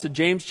To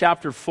James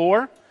chapter 4.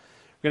 We're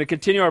going to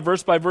continue our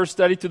verse-by-verse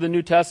study through the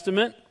New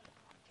Testament.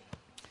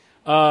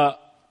 By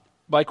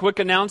quick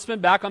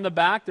announcement, back on the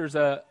back, there's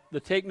the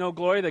Take No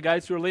Glory, the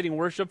guys who are leading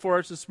worship for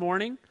us this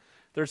morning.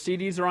 Their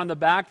CDs are on the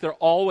back. They're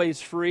always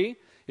free.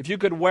 If you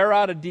could wear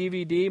out a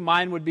DVD,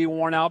 mine would be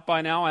worn out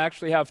by now. I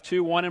actually have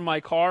two, one in my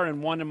car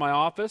and one in my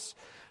office.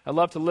 I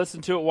love to listen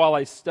to it while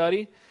I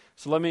study.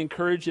 So let me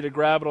encourage you to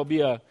grab it. It'll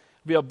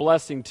be a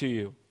blessing to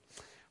you.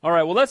 All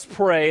right, well, let's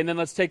pray, and then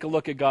let's take a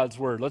look at God's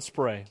Word. Let's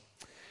pray.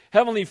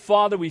 Heavenly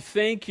Father, we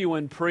thank you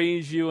and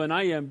praise you, and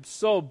I am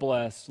so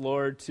blessed,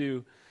 Lord,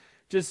 to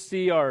just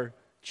see our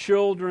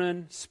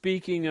children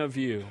speaking of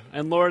you.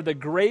 And Lord, the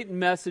great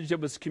message that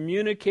was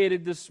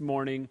communicated this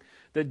morning,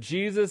 that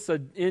Jesus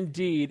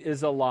indeed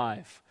is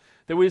alive,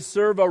 that we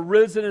serve a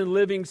risen and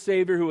living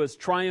Savior who has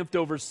triumphed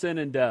over sin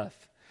and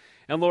death.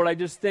 And Lord, I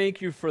just thank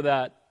you for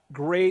that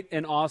great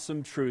and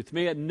awesome truth.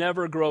 May it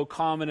never grow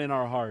common in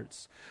our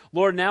hearts.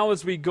 Lord, now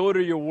as we go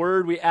to your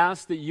word, we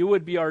ask that you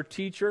would be our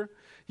teacher.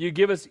 You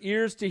give us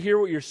ears to hear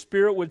what your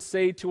Spirit would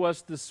say to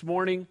us this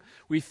morning.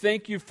 We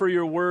thank you for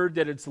your word,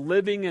 that it's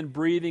living and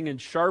breathing and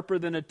sharper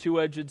than a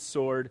two-edged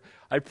sword.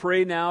 I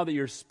pray now that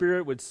your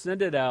Spirit would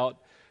send it out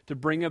to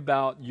bring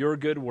about your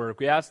good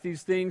work. We ask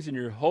these things in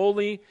your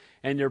holy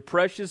and your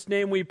precious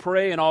name we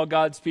pray, and all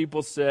God's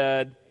people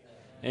said,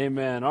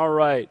 Amen. All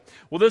right.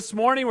 Well, this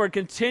morning we're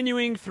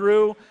continuing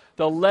through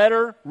the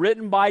letter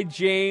written by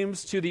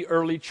James to the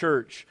early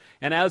church.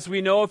 And as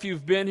we know, if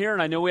you've been here,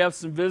 and I know we have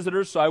some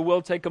visitors, so I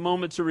will take a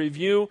moment to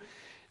review.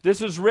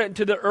 This was written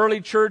to the early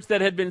church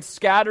that had been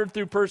scattered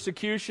through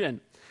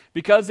persecution.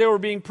 Because they were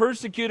being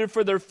persecuted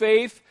for their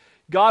faith,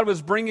 God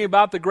was bringing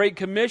about the Great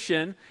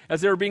Commission as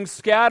they were being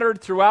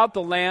scattered throughout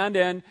the land,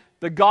 and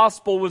the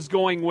gospel was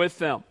going with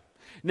them.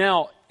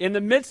 Now, in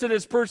the midst of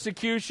this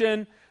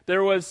persecution,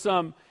 there was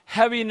some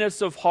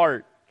heaviness of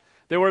heart.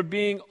 They were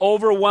being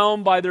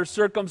overwhelmed by their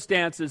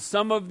circumstances.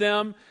 Some of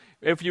them,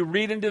 if you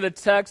read into the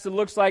text, it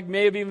looks like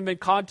may have even been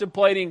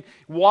contemplating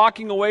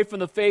walking away from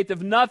the faith, if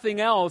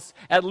nothing else,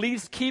 at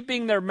least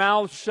keeping their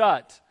mouths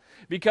shut.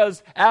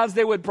 Because as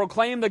they would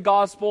proclaim the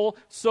gospel,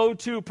 so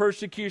too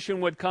persecution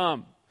would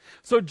come.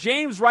 So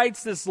James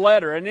writes this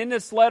letter, and in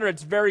this letter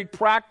it's very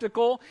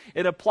practical.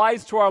 It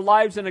applies to our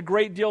lives in a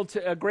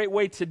great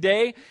way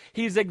today.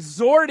 He's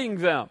exhorting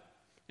them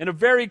in a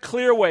very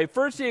clear way.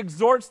 First, he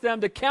exhorts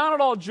them to count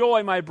it all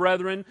joy, my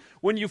brethren,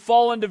 when you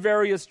fall into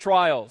various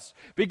trials,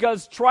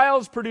 because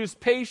trials produce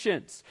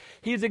patience.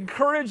 He's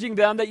encouraging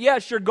them that,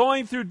 yes, you're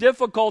going through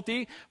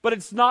difficulty, but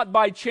it's not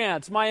by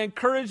chance. My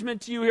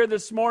encouragement to you here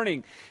this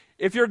morning,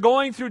 if you're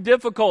going through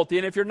difficulty,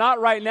 and if you're not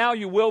right now,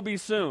 you will be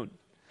soon.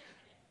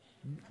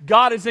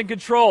 God is in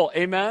control,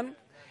 amen?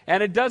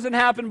 And it doesn't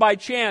happen by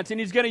chance, and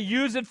he's going to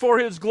use it for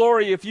his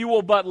glory if you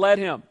will but let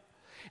him.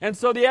 And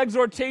so the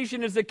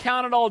exhortation is to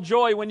count it all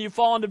joy when you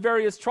fall into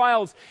various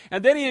trials.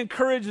 And then he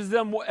encourages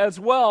them as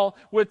well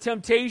with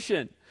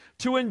temptation,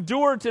 to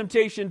endure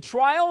temptation.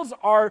 Trials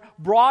are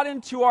brought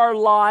into our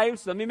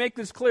lives, let me make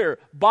this clear,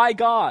 by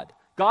God.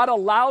 God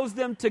allows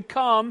them to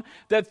come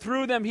that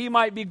through them he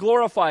might be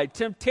glorified.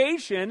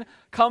 Temptation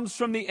comes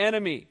from the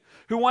enemy,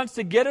 who wants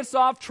to get us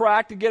off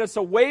track, to get us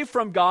away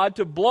from God,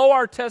 to blow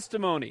our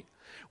testimony.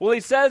 Well, he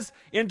says,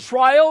 in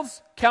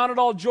trials, count it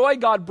all joy.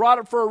 God brought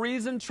it for a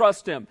reason.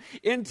 Trust him.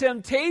 In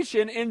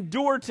temptation,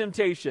 endure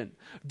temptation.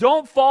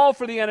 Don't fall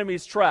for the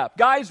enemy's trap.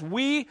 Guys,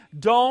 we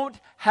don't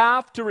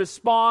have to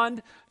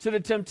respond to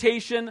the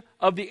temptation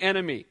of the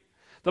enemy.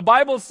 The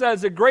Bible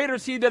says that greater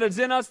is he that is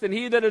in us than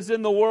he that is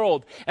in the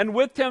world. And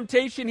with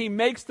temptation, he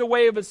makes the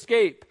way of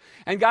escape.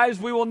 And guys,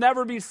 we will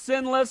never be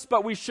sinless,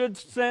 but we should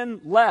sin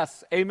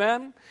less.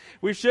 Amen?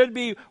 We should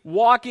be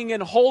walking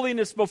in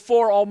holiness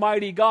before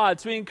Almighty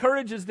God. So he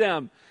encourages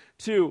them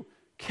to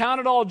count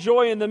it all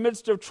joy in the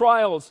midst of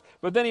trials.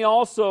 But then he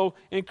also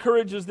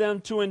encourages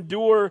them to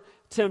endure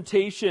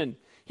temptation.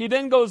 He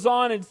then goes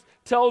on and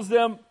tells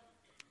them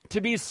to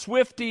be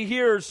swift to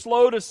hear,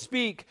 slow to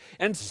speak,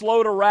 and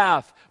slow to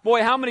wrath.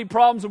 Boy, how many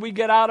problems would we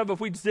get out of if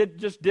we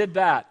just did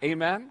that?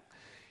 Amen?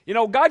 You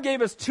know, God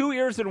gave us 2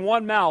 ears and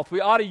 1 mouth. We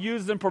ought to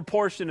use them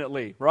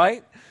proportionately,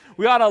 right?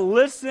 We ought to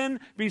listen,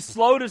 be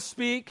slow to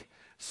speak.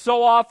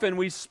 So often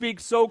we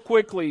speak so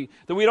quickly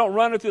that we don't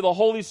run it through the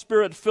Holy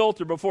Spirit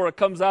filter before it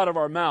comes out of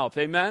our mouth.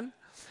 Amen?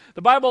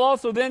 The Bible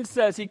also then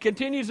says, he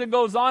continues and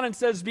goes on and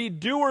says, be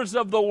doers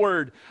of the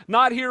word,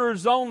 not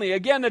hearers only.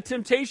 Again, the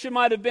temptation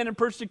might have been in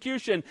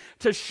persecution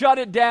to shut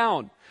it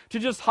down, to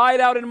just hide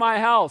out in my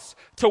house,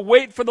 to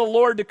wait for the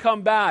Lord to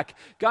come back.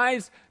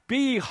 Guys,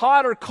 be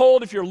hot or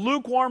cold. If you're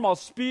lukewarm, I'll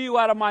spew you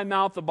out of my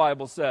mouth, the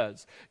Bible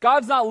says.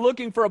 God's not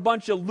looking for a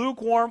bunch of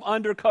lukewarm,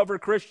 undercover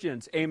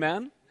Christians.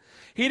 Amen?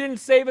 He didn't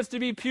save us to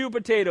be pew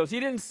potatoes.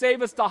 He didn't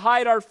save us to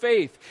hide our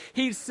faith.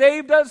 He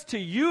saved us to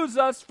use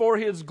us for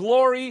his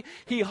glory.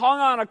 He hung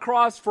on a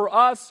cross for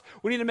us.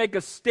 We need to make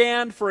a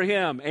stand for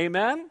him.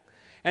 Amen?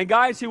 And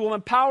guys, he will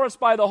empower us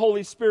by the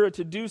Holy Spirit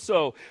to do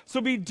so. So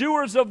be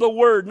doers of the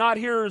word, not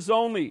hearers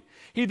only.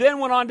 He then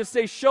went on to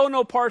say, show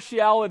no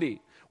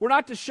partiality. We're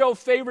not to show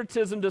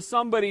favoritism to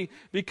somebody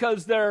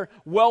because they're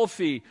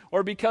wealthy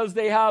or because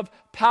they have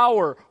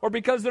power or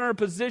because they're in a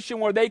position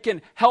where they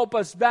can help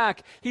us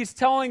back. He's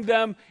telling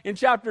them in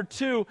chapter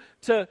 2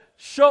 to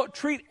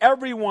treat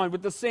everyone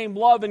with the same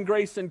love and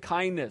grace and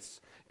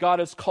kindness God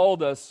has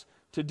called us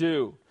to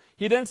do.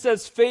 He then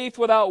says faith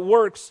without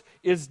works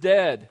is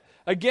dead.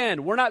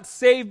 Again, we're not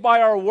saved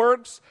by our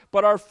works,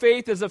 but our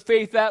faith is a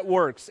faith that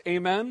works.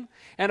 Amen?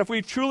 And if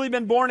we've truly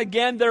been born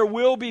again, there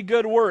will be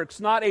good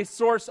works, not a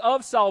source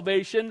of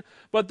salvation,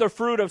 but the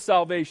fruit of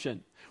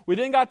salvation. We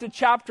then got to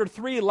chapter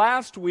 3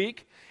 last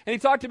week, and he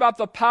talked about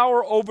the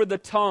power over the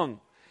tongue.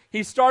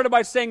 He started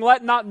by saying,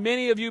 let not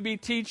many of you be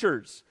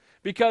teachers,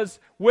 because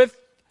with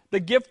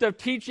the gift of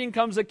teaching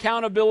comes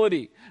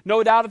accountability.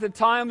 No doubt at the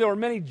time there were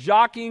many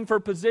jockeying for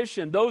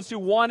position, those who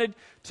wanted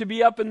to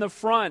be up in the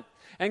front.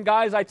 And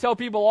guys, I tell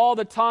people all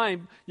the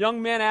time,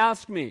 young men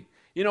ask me,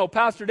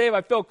 Pastor Dave,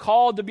 I feel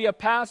called to be a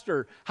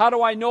pastor. How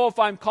do I know if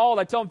I'm called?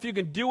 I tell them, if you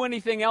can do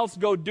anything else,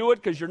 go do it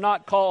because you're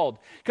not called.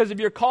 Because if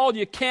you're called,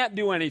 you can't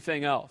do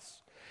anything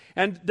else.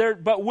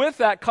 But with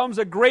that comes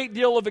a great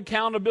deal of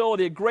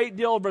accountability, a great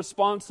deal of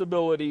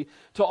responsibility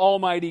to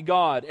Almighty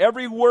God.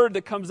 Every word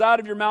that comes out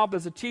of your mouth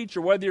as a teacher,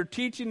 whether you're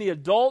teaching the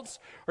adults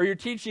or you're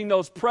teaching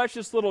those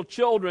precious little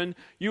children,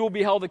 you will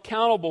be held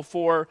accountable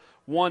for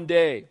one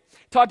day.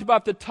 Talked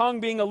about the tongue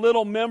being a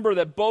little member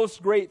that boasts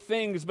great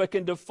things but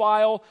can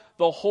defile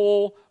the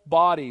whole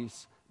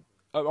bodies.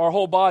 Our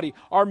whole body.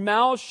 Our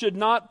mouths should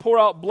not pour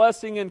out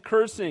blessing and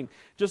cursing,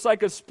 just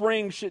like a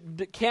spring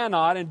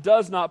cannot and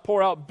does not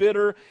pour out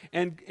bitter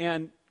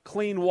and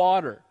clean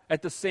water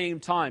at the same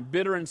time,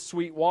 bitter and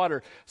sweet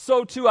water.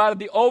 So too, out of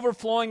the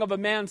overflowing of a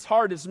man's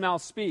heart, his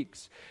mouth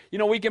speaks.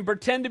 We can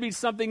pretend to be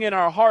something in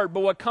our heart,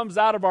 but what comes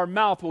out of our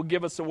mouth will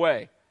give us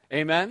away.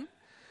 Amen?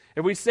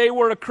 If we say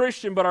we're a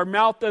Christian, but our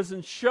mouth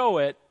doesn't show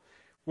it,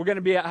 we're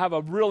going to have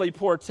a really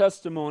poor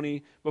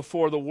testimony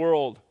before the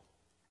world.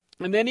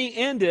 And then he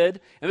ended,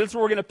 and this is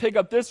what we're going to pick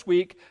up this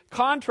week,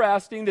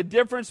 contrasting the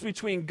difference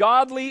between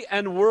godly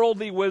and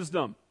worldly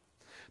wisdom.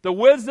 The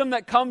wisdom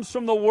that comes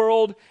from the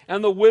world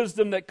and the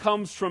wisdom that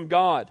comes from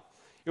God.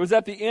 It was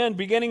at the end,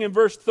 beginning in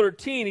verse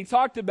 13, he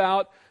talked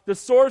about the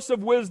source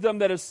of wisdom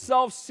that is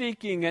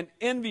self-seeking and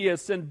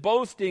envious and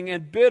boasting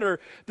and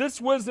bitter.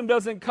 This wisdom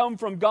doesn't come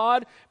from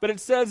God, but it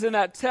says in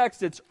that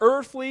text, it's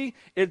earthly,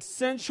 it's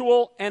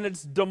sensual, and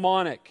it's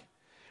demonic.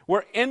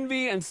 Where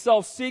envy and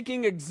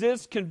self-seeking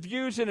exist,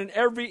 confusion and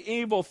every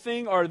evil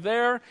thing are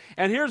there.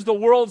 And here's the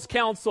world's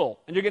counsel.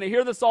 And you're going to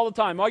hear this all the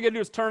time. All you got to do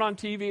is turn on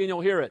TV and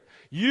you'll hear it.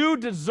 You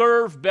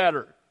deserve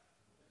better.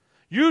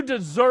 You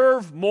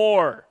deserve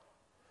more.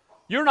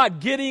 You're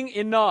not getting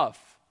enough.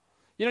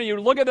 You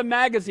look at the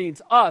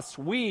magazines, us,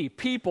 we,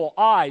 people,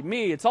 I,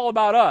 me. It's all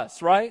about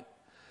us, right?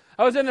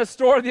 I was in a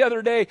store the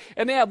other day,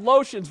 and they had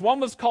lotions. One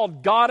was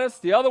called Goddess.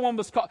 The other one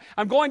was called,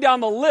 I'm going down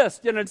the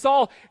list, and it's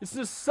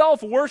just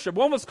self-worship.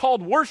 One was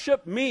called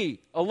Worship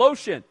Me, a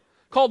lotion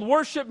called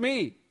Worship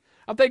Me.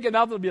 I'm thinking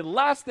that'll be the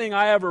last thing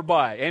I ever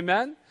buy.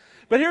 Amen?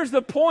 But here's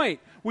the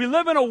point. We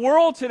live in a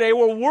world today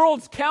where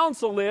world's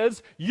counsel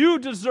is, you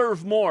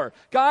deserve more.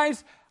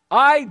 Guys,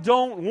 I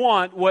don't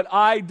want what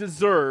I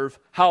deserve.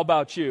 How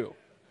about you?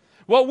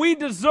 What we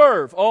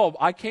deserve,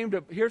 I came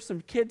to hear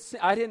some kids sing.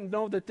 I didn't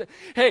know that.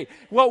 Hey,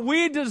 what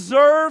we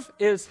deserve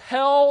is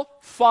hell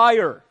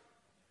fire.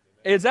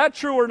 Is that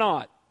true or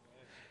not?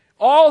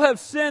 All have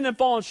sinned and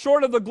fallen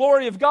short of the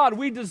glory of God.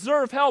 We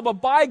deserve hell,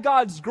 but by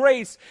God's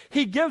grace,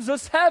 He gives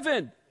us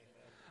heaven.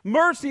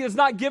 Mercy is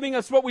not giving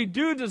us what we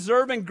do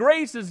deserve, and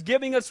grace is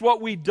giving us what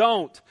we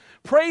don't.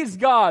 Praise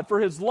God for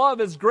His love,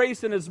 His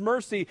grace, and His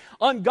mercy.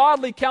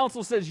 Ungodly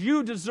counsel says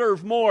you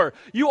deserve more.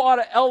 You ought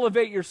to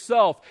elevate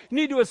yourself. You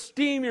need to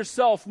esteem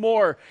yourself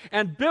more.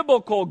 And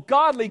biblical,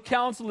 godly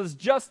counsel is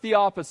just the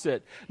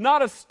opposite.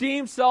 Not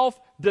esteem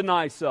self,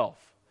 deny self.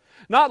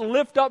 Not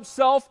lift up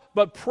self,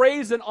 but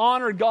praise and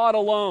honor God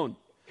alone.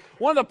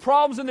 One of the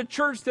problems in the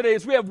church today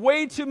is we have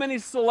way too many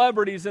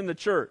celebrities in the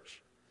church.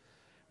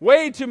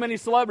 Way too many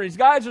celebrities.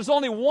 Guys, there's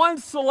only one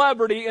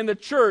celebrity in the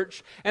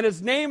church, and His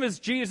name is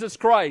Jesus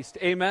Christ.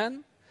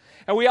 Amen?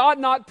 And we ought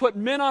not put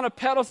men on a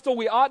pedestal.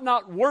 We ought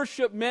not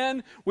worship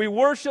men. We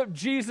worship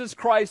Jesus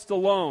Christ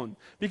alone,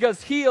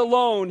 because He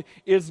alone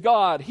is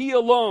God. He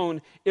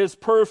alone is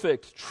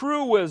perfect.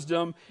 True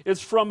wisdom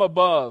is from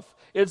above.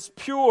 It's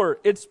pure,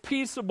 it's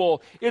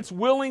peaceable, it's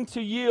willing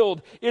to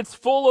yield, it's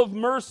full of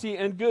mercy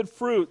and good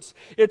fruits,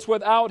 it's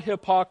without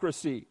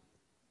hypocrisy.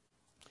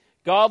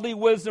 Godly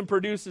wisdom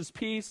produces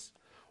peace.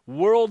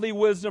 Worldly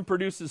wisdom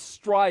produces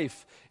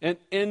strife and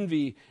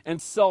envy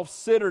and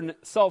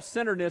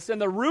self-centeredness.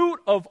 And the root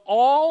of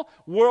all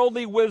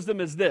worldly wisdom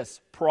is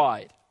this: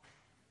 pride.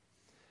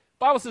 The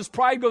Bible says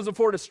pride goes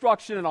before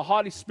destruction and a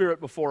haughty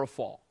spirit before a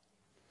fall.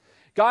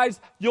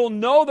 Guys, you'll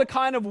know the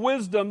kind of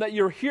wisdom that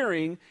you're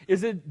hearing.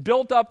 Is it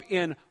built up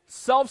in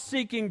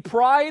self-seeking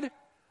pride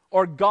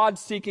or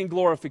God-seeking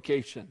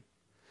glorification?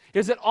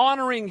 Is it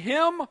honoring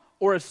Him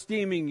or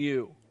esteeming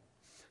you?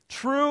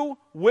 True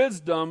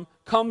wisdom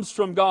comes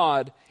from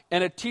God,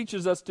 and it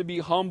teaches us to be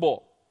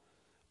humble.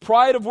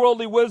 Pride of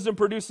worldly wisdom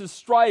produces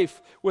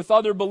strife with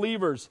other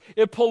believers.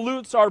 It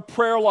pollutes our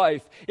prayer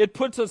life. It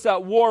puts us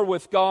at war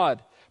with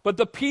God. But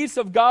the peace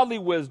of godly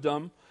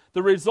wisdom,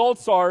 the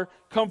results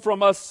come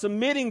from us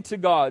submitting to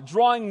God,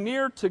 drawing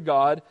near to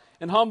God,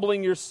 and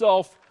humbling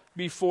yourself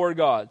before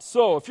God.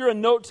 So, if you're a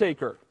note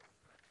taker,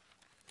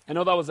 I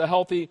know that was a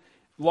healthy,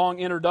 long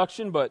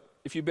introduction, but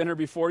if you've been here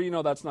before, you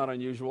know that's not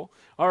unusual.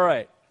 All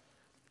right.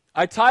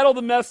 I titled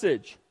the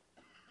message,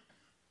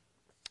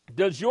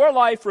 Does Your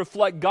Life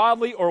Reflect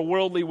Godly or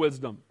Worldly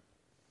Wisdom?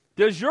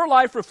 Does your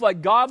life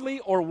reflect godly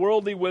or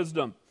worldly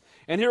wisdom?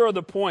 And here are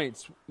the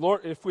points.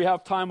 Lord, if we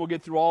have time, we'll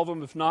get through all of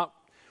them. If not,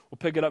 we'll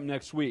pick it up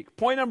next week.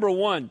 Point number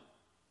 1,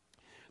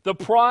 the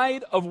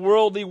pride of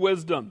worldly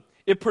wisdom.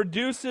 It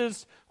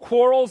produces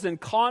quarrels and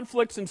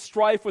conflicts and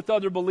strife with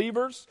other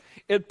believers.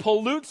 It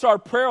pollutes our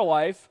prayer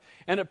life,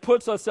 and it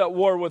puts us at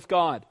war with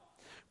God.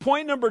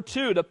 Point number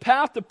 2, the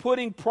path to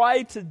putting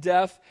pride to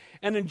death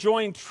and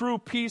enjoying true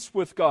peace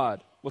with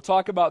God. We'll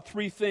talk about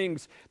 3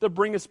 things that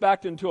bring us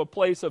back into a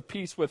place of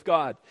peace with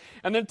God.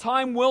 And then,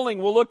 time willing,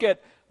 we'll look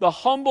at the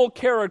humble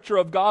character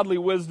of godly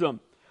wisdom.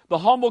 The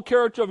humble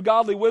character of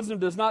godly wisdom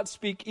does not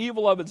speak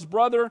evil of its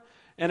brother,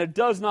 and it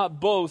does not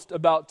boast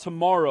about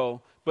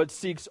tomorrow, but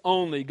seeks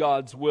only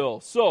God's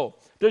will. So,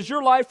 does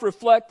your life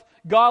reflect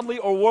godly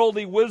or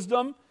worldly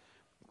wisdom?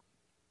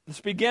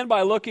 Let's begin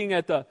by looking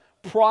at the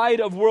pride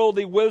of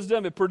worldly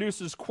wisdom. It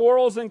produces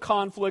quarrels and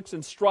conflicts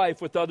and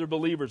strife with other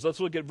believers. Let's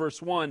look at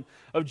verse 1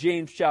 of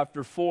James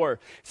chapter 4. It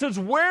says,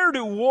 where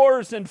do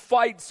wars and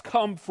fights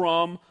come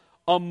from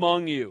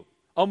among you?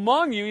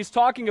 Among you, he's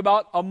talking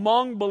about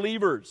among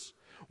believers.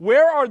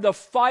 Where are the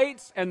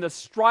fights and the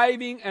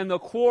striving and the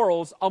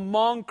quarrels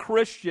among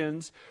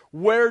Christians?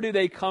 Where do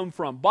they come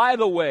from? By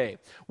the way,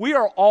 we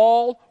are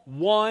all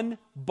one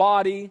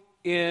body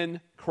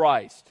in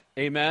Christ.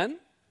 Amen?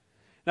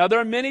 Now, there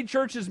are many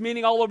churches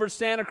meeting all over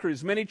Santa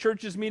Cruz, many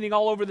churches meeting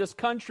all over this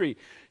country.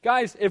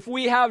 Guys, if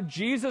we have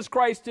Jesus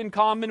Christ in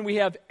common, we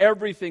have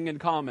everything in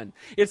common.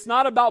 It's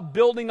not about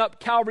building up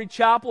Calvary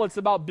Chapel, it's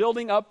about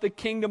building up the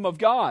kingdom of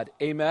God.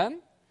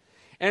 Amen?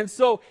 And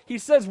so he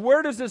says,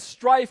 where does this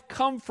strife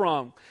come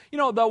from? You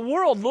know, the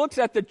world looks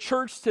at the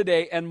church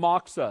today and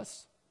mocks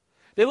us.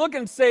 They look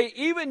and say,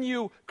 even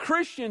you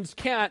Christians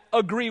can't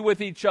agree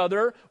with each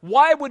other.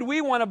 Why would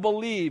we want to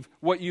believe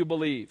what you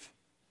believe?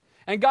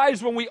 And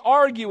guys, when we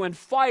argue and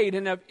fight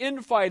and have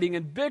infighting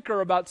and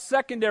bicker about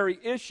secondary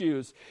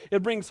issues,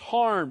 it brings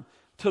harm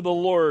to the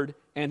Lord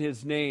and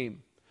His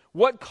name.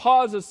 What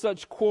causes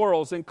such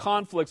quarrels and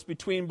conflicts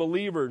between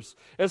believers,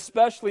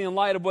 especially in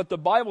light of what the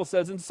Bible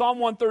says? In Psalm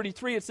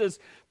 133, it says,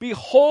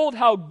 behold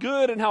how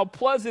good and how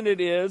pleasant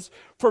it is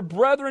for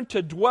brethren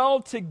to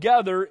dwell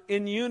together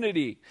in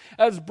unity.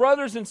 As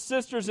brothers and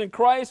sisters in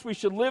Christ, we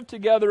should live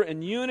together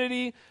in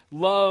unity,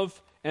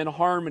 love, and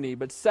harmony.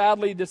 But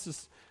sadly, this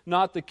is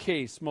not the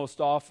case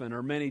most often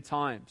or many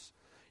times.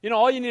 You know,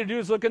 all you need to do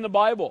is look in the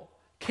Bible.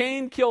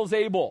 Cain kills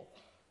Abel.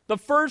 The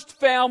first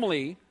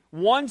family,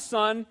 one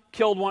son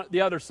killed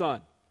the other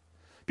son.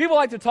 People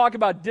like to talk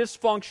about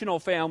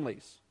dysfunctional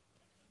families.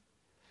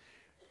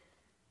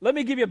 Let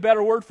me give you a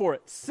better word for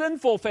it.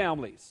 Sinful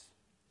families.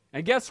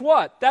 And guess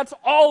what? That's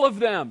all of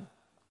them.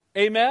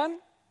 Amen?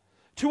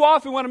 Too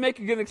often we want to make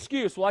an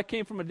excuse. Well, I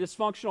came from a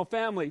dysfunctional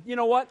family. You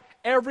know what?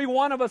 Every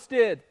one of us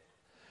did.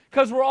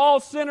 Because we're all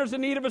sinners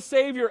in need of a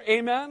Savior.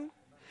 Amen?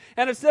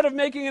 And instead of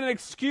making an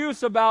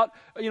excuse about,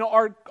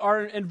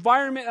 our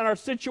environment and our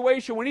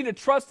situation, we need to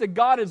trust that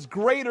God is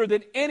greater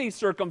than any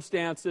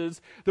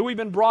circumstances that we've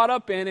been brought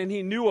up in, and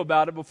He knew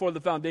about it before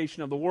the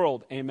foundation of the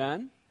world.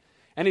 Amen?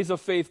 And He's a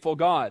faithful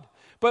God.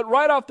 But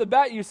right off the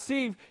bat, you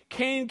see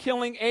Cain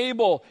killing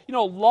Abel.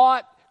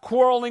 Lot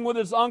quarreling with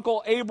his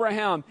uncle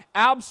Abraham,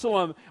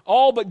 Absalom,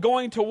 all but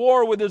going to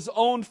war with his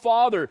own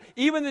father.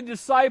 Even the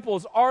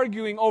disciples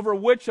arguing over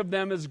which of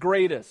them is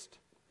greatest.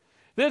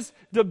 This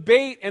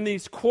debate and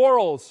these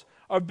quarrels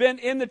have been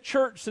in the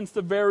church since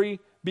the very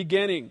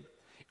beginning.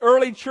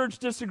 Early church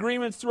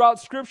disagreements throughout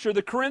Scripture.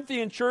 The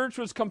Corinthian church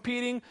was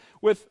competing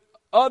with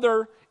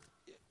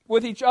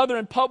each other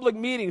in public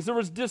meetings. There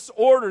was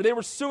disorder. They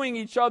were suing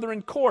each other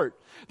in court.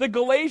 The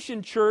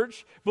Galatian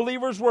church,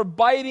 believers were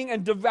biting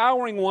and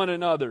devouring one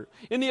another.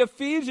 In the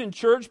Ephesian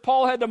church,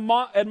 Paul had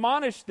to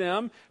admonish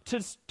them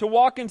to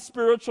walk in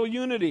spiritual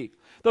unity.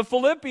 The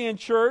Philippian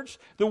church,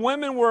 the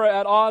women were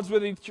at odds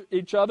with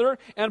each other,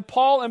 and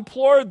Paul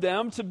implored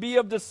them to be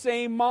of the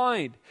same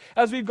mind.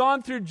 As we've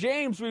gone through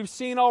James, we've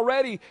seen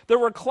already there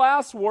were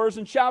class wars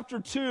in chapter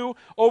 2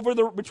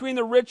 between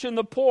the rich and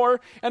the poor,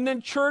 and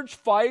then church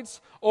fights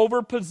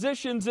over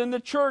positions in the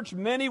church,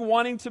 many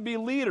wanting to be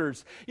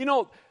leaders.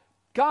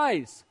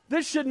 Guys,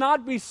 this should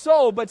not be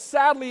so, but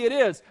sadly it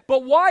is.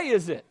 But why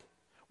is it?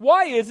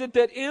 Why is it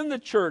that in the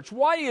church,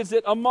 why is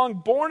it among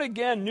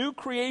born-again new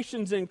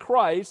creations in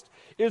Christ,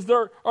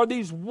 are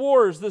these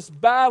wars, this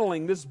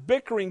battling, this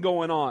bickering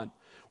going on?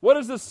 What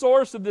is the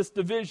source of this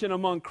division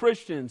among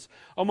Christians,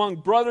 among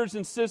brothers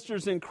and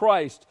sisters in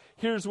Christ?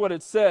 Here's what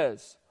it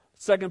says.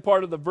 second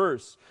part of the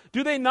verse.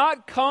 Do they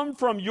not come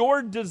from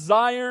your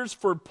desires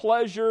for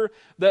pleasure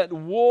that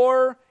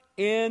war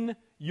in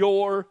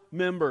your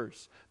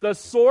members? The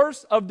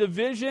source of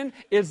division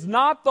is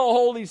not the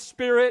Holy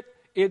Spirit,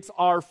 it's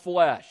our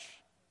flesh.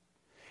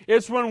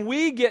 It's when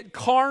we get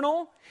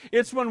carnal.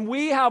 It's when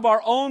we have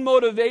our own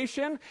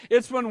motivation.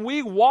 It's when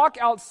we walk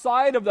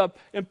outside of the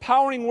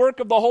empowering work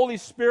of the Holy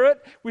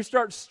Spirit. We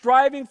start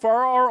striving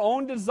for our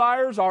own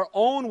desires, our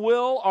own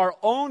will, our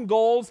own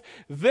goals.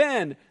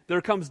 Then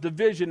there comes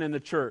division in the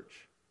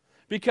church.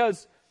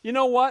 Because, you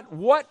know what?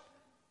 What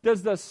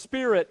does the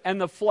Spirit and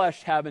the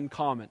flesh have in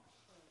common?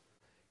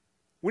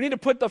 We need to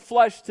put the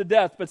flesh to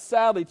death, but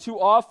sadly,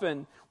 too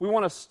often, we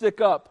want to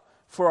stick up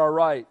for our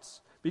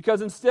rights.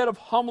 Because instead of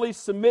humbly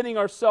submitting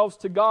ourselves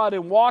to God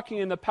and walking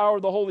in the power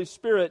of the Holy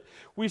Spirit,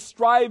 we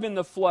strive in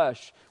the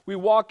flesh. We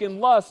walk in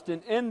lust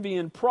and envy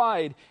and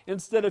pride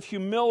instead of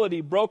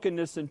humility,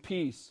 brokenness, and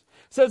peace.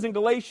 It says in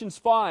Galatians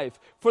 5,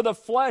 "For the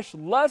flesh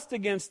lusts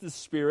against the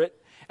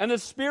Spirit, and the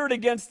Spirit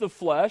against the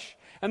flesh,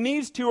 and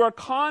these two are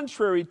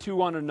contrary to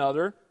one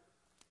another,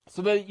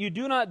 so that you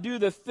do not do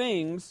the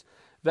things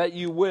that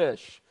you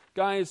wish."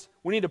 Guys,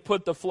 we need to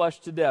put the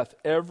flesh to death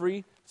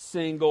every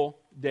single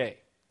day.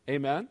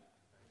 Amen?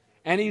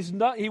 And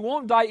he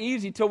won't die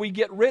easy till we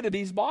get rid of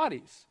these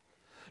bodies.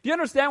 Do you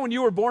understand when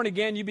you were born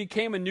again, you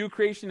became a new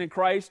creation in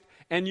Christ,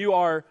 and you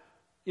are,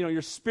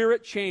 your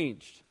spirit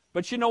changed.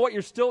 But you know what?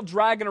 You're still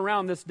dragging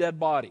around this dead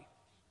body.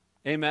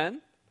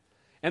 Amen?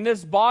 And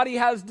this body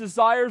has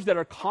desires that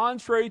are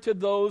contrary to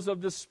those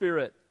of the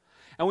Spirit.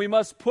 And we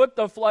must put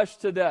the flesh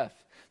to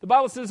death. The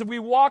Bible says if we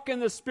walk in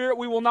the Spirit,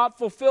 we will not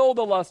fulfill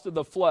the lust of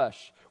the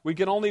flesh. We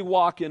can only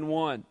walk in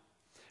one.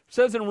 It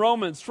says in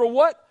Romans, "For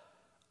what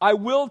I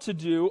will to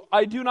do,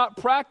 I do not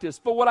practice,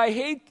 but what I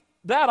hate,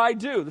 that I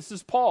do." This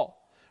is Paul.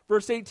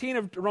 Verse 18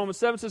 of Romans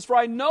 7 says, "For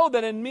I know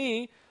that in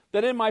me,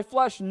 that in my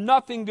flesh,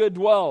 nothing good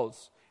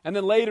dwells." And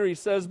then later he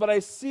says, "But I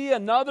see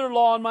another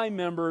law in my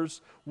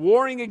members,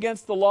 warring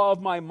against the law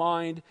of my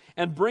mind,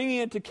 and bringing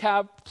into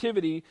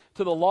captivity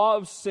to the law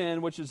of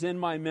sin which is in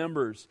my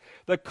members."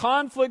 The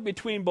conflict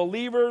between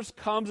believers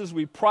comes as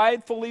we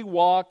pridefully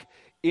walk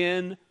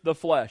in the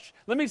flesh.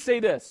 Let me say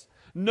this.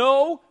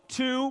 No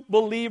two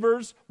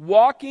believers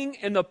walking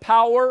in the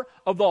power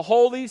of the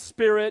Holy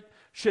Spirit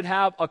should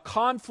have a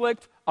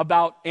conflict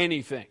about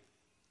anything.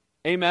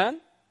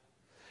 Amen?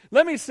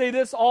 Let me say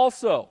this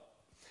also.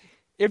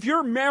 If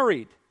you're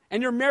married,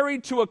 and you're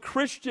married to a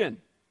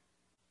Christian,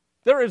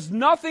 there is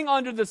nothing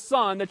under the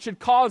sun that should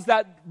cause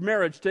that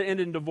marriage to end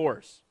in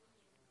divorce.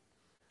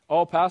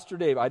 "Oh, Pastor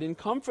Dave, I didn't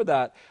come for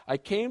that. I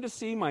came to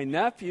see my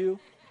nephew."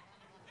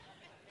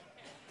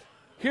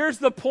 Here's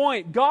the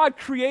point. God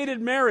created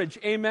marriage.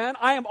 Amen?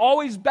 I am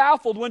always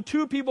baffled when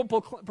two people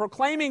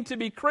proclaiming to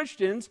be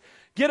Christians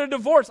get a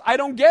divorce. I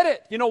don't get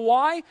it. You know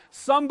why?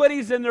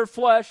 Somebody's in their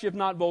flesh, if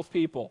not both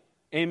people.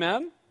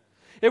 Amen?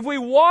 If we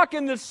walk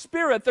in the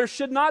Spirit, there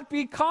should not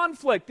be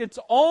conflict. It's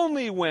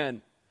only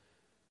when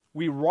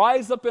we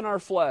rise up in our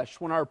flesh,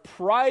 when our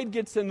pride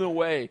gets in the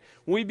way,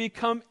 when we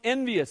become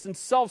envious and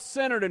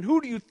self-centered, and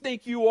who do you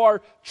think you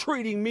are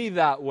treating me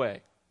that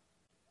way?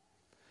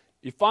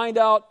 You find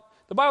out,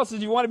 the Bible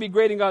says you want to be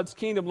great in God's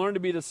kingdom, learn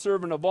to be the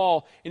servant of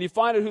all. And you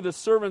find out who the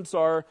servants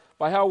are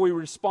by how we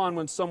respond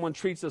when someone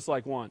treats us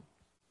like one.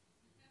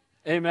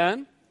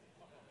 Amen?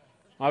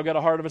 I've got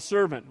a heart of a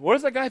servant. What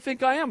does that guy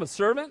think I am, a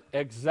servant?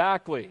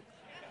 Exactly.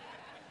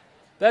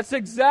 That's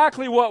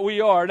exactly what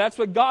we are. That's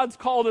what God's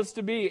called us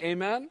to be.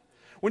 Amen?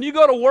 When you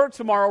go to work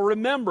tomorrow,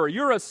 remember,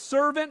 you're a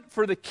servant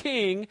for the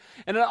King,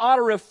 and it ought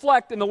to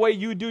reflect in the way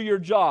you do your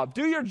job.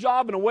 Do your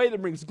job in a way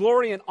that brings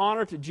glory and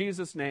honor to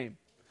Jesus' name.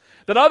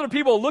 That other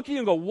people look at you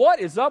and go,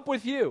 "What is up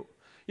with you?"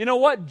 You know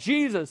what?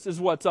 Jesus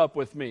is what's up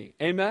with me.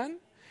 Amen?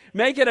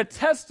 Make it a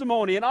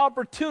testimony, an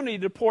opportunity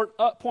to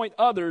point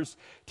others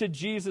to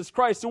Jesus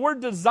Christ. The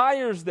word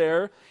desires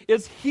there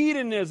is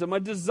hedonism, a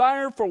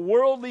desire for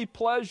worldly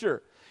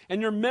pleasure.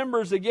 And your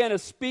members, again,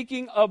 is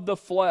speaking of the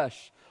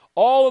flesh.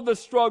 All of the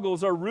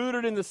struggles are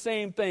rooted in the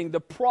same thing,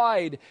 the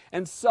pride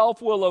and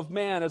self-will of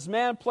man, as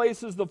man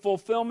places the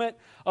fulfillment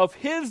of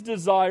his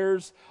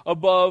desires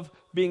above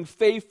being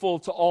faithful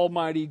to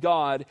Almighty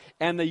God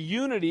and the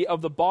unity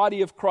of the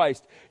body of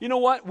Christ. You know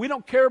what? We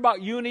don't care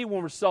about unity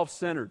when we're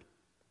self-centered.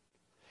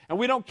 And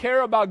we don't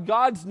care about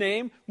God's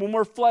name when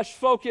we're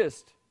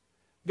flesh-focused.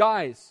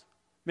 Guys,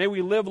 may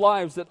we live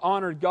lives that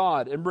honor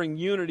God and bring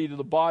unity to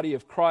the body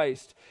of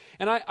Christ.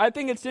 And I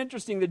think it's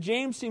interesting that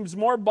James seems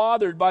more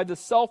bothered by the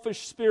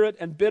selfish spirit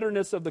and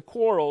bitterness of the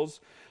quarrels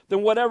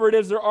than whatever it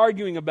is they're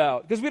arguing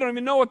about. Because we don't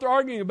even know what they're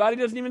arguing about. He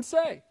doesn't even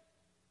say.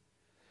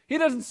 He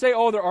doesn't say,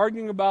 oh, they're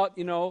arguing about,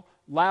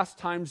 last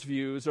time's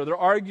views, or they're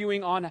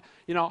arguing on,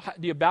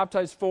 do you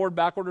baptize forward,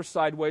 backward, or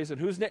sideways,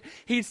 and who's next?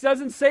 He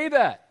doesn't say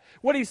that.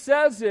 What he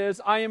says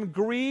is, I am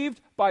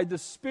grieved by the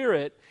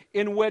spirit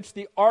in which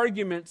the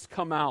arguments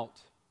come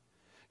out.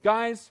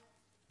 Guys,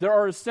 there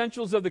are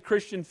essentials of the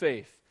Christian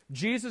faith.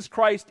 Jesus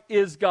Christ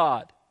is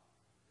God.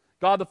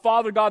 God the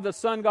Father, God the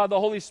Son, God the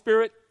Holy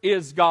Spirit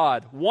is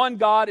God. One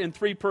God in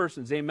three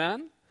persons.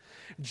 Amen?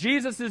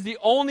 Jesus is the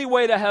only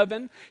way to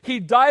heaven. He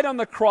died on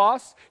the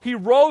cross. He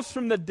rose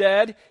from the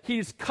dead.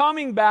 He's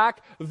coming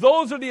back.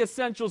 Those are the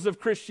essentials of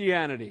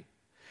Christianity.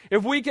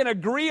 If we can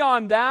agree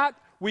on that,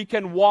 we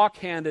can walk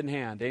hand in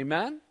hand.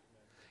 Amen?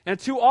 And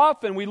too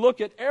often we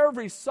look at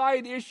every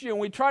side issue and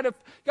we try to,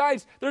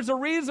 guys, there's a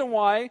reason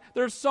why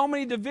there's so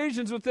many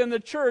divisions within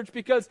the church,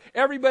 because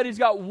everybody's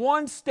got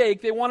one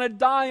stake they want to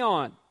die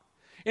on,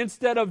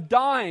 instead of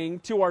dying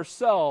to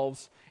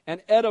ourselves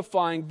and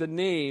edifying the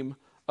name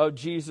of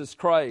Jesus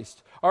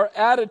Christ. Our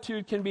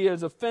attitude can be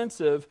as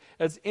offensive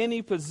as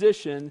any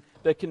position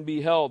that can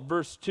be held.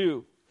 Verse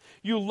 2,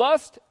 you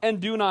lust and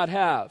do not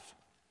have.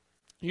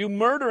 You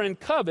murder and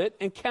covet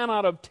and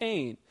cannot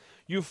obtain.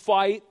 You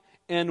fight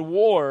and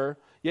war,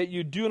 yet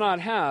you do not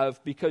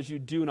have because you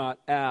do not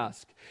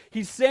ask.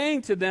 He's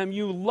saying to them,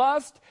 you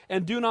lust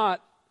and do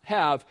not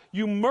have.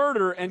 You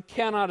murder and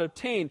cannot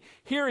obtain.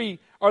 Here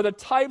are the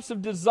types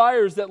of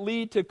desires that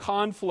lead to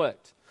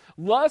conflict.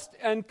 Lust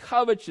and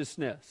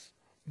covetousness.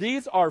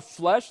 These are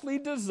fleshly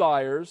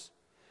desires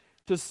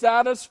to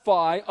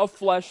satisfy a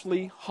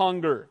fleshly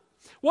hunger.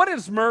 What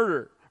is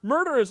murder?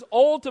 Murder is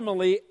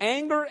ultimately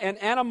anger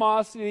and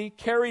animosity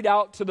carried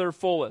out to their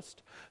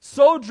fullest.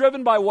 So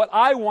driven by what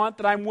I want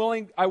that I'm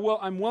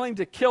willing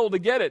to kill to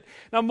get it.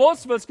 Now,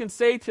 most of us can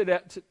say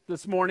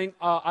this morning,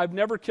 I've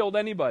never killed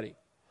anybody.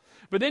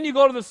 But then you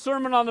go to the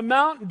Sermon on the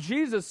Mount, and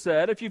Jesus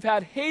said, if you've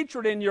had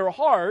hatred in your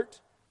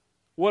heart,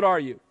 what are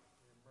you?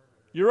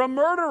 You're a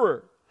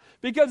murderer.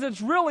 Because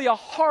it's really a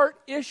heart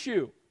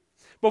issue.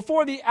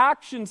 Before the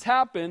actions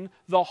happen,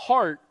 the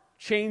heart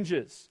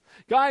changes.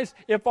 Guys,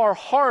 if our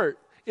heart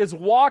is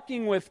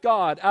walking with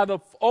God, out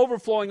of the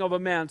overflowing of a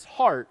man's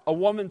heart, a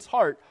woman's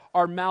heart,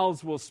 our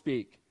mouths will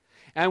speak.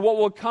 And what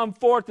will come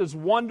forth is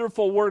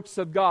wonderful works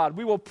of God.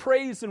 We will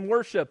praise and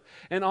worship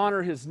and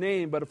honor His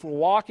name. But if we're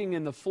walking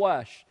in the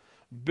flesh,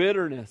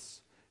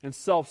 bitterness and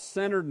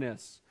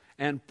self-centeredness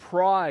and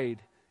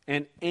pride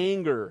and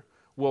anger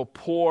will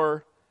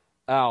pour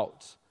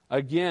out.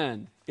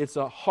 Again, it's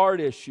a heart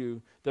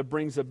issue that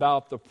brings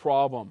about the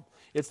problem.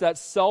 It's that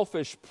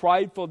selfish,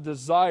 prideful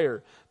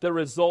desire that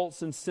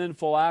results in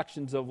sinful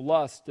actions of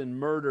lust and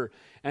murder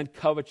and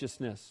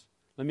covetousness.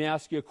 Let me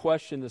ask you a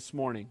question this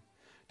morning.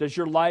 Does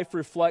your life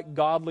reflect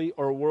godly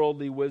or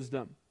worldly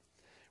wisdom?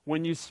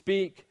 When you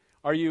speak,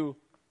 are you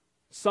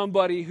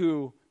somebody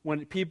who,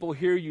 when people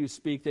hear you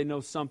speak, they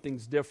know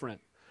something's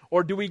different?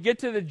 Or do we get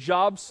to the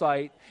job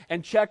site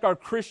and check our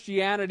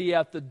Christianity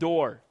at the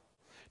door?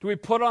 Do we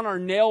put on our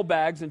nail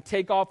bags and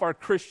take off our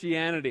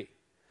Christianity?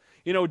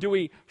 Do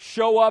we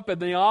show up in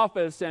the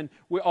office and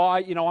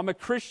I'm a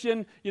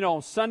Christian,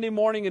 Sunday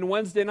morning and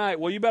Wednesday night.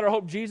 Well, you better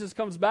hope Jesus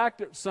comes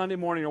back Sunday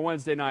morning or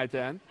Wednesday night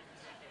then.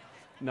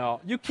 No,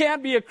 you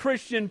can't be a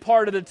Christian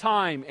part of the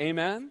time.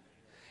 Amen?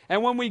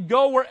 And when we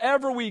go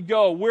wherever we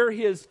go, we're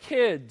His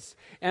kids.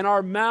 And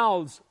our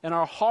mouths and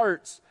our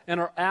hearts and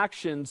our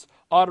actions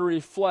ought to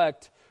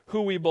reflect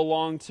who we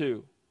belong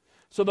to.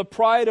 So the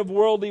pride of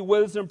worldly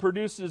wisdom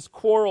produces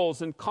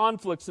quarrels and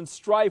conflicts and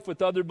strife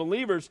with other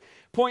believers.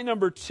 Point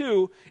number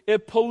 2,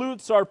 it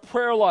pollutes our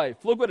prayer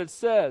life. Look what it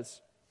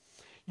says.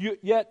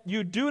 Yet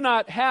you do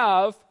not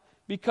have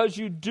because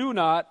you do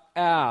not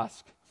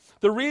ask.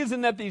 The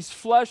reason that these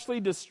fleshly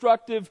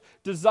destructive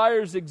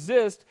desires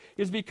exist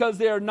is because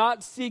they are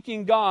not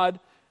seeking God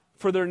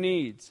for their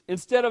needs.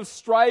 Instead of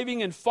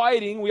striving and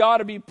fighting, we ought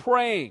to be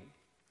praying.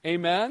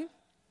 Amen?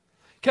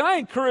 Can I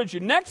encourage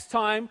you, next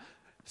time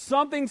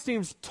something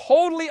seems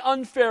totally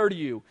unfair to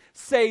you,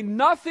 say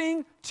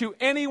nothing to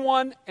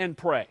anyone and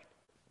pray.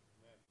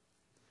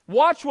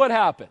 Watch what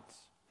happens.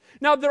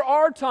 Now, there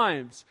are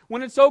times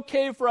when it's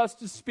okay for us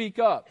to speak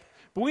up,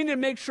 but we need to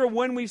make sure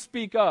when we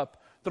speak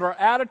up that our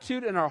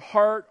attitude and our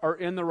heart are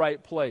in the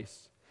right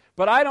place.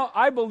 But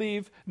I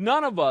believe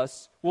none of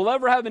us will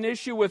ever have an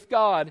issue with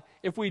God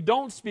if we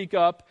don't speak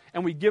up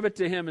and we give it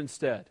to Him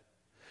instead.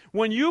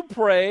 When you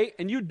pray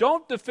and you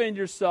don't defend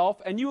yourself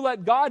and you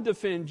let God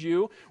defend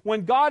you,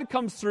 when God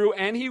comes through,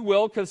 and He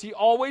will because He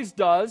always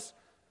does,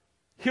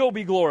 He'll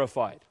be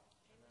glorified.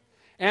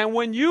 And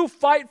when you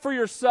fight for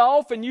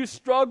yourself and you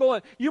struggle,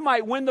 and you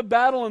might win the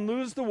battle and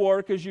lose the war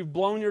because you've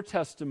blown your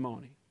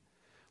testimony.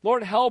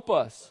 Lord, help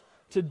us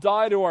to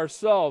die to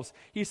ourselves.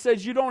 He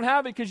says you don't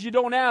have it because you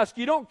don't ask.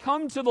 You don't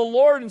come to the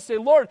Lord and say,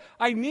 Lord,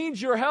 I need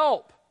your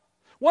help.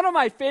 One of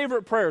my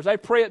favorite prayers, I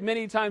pray it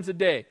many times a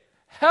day,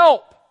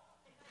 help.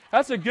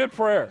 That's a good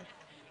prayer.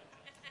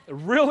 It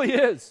really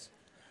is.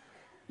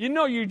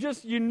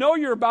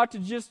 You're about to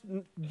just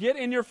get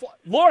in your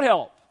Lord,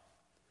 help.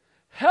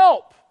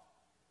 Help.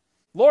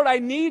 Lord, I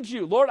need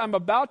you. Lord, I'm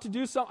about to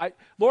do something.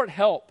 Lord,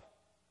 help.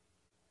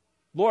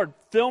 Lord,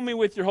 fill me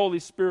with your Holy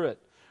Spirit.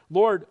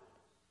 Lord,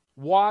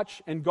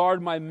 watch and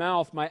guard my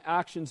mouth, my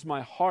actions,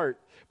 my heart.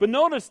 But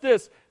notice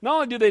this, not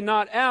only do they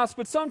not ask,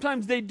 but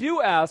sometimes they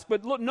do ask.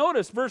 But look,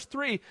 notice verse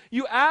 3,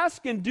 you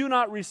ask and do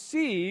not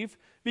receive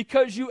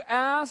because you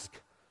ask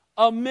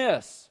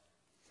amiss.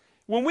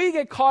 When we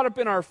get caught up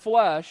in our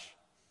flesh,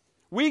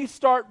 we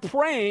start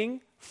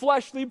praying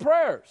fleshly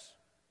prayers.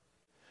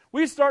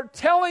 We start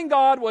telling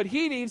God what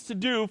He needs to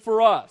do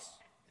for us.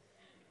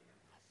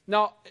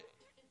 Now,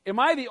 am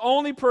I the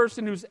only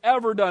person who's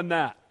ever done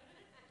that?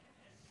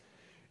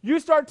 You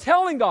start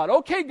telling God,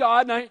 okay,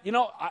 God,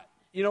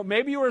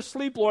 maybe you were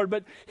asleep, Lord,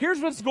 but here's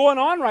what's going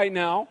on right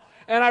now,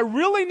 and I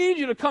really need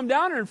you to come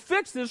down here and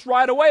fix this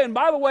right away. And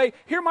by the way,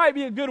 here might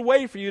be a good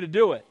way for you to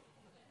do it.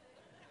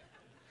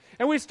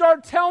 And we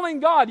start telling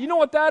God, you know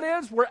what that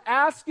is? We're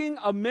asking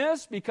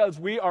amiss because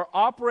we are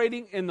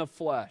operating in the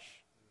flesh.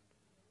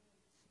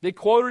 They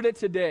quoted it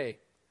today.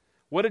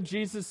 What did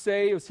Jesus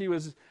say as He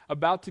was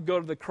about to go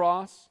to the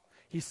cross?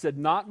 He said,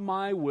 not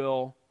my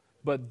will,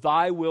 but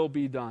thy will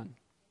be done.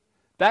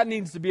 That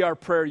needs to be our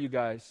prayer, you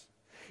guys.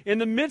 In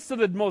the midst of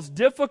the most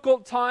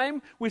difficult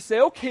time, we say,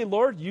 okay,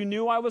 Lord, you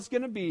knew I was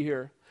going to be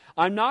here.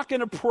 I'm not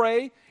going to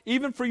pray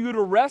even for you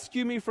to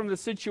rescue me from the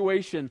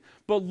situation.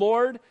 But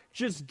Lord,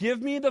 just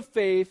give me the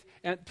faith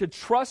and to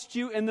trust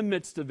you in the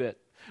midst of it.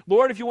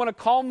 Lord, if you want to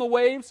calm the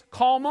waves,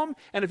 calm them.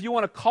 And if you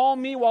want to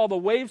calm me while the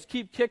waves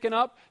keep kicking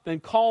up, then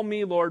calm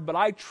me, Lord. But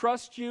I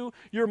trust you.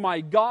 You're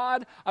my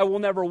God. I will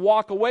never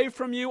walk away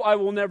from you. I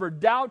will never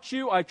doubt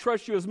you. I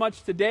trust you as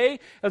much today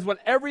as when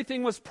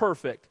everything was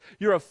perfect.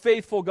 You're a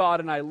faithful God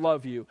and I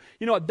love you.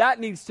 You know what? That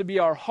needs to be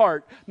our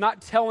heart,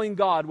 not telling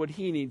God what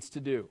He needs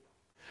to do.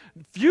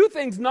 Few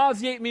things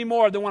nauseate me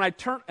more than when I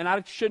turn, and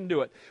I shouldn't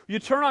do it. You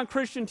turn on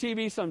Christian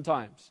TV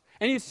sometimes,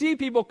 and you see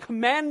people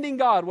commanding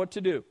God what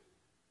to do.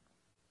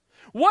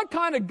 What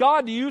kind of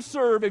God do you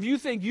serve if you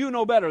think you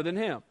know better than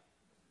Him?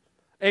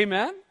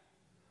 Amen?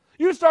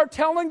 You start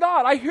telling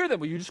God, I hear them,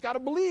 well, you just got to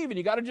believe, and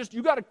you got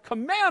to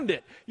command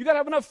it. You got to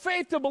have enough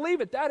faith to believe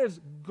it. That is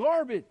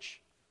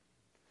garbage.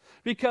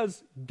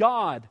 Because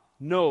God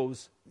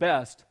knows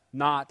best,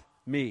 not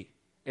me.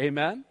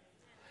 Amen?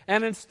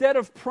 And instead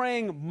of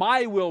praying,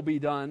 my will be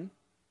done,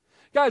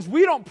 guys,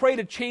 we don't pray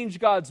to change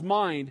God's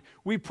mind.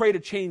 We pray to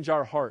change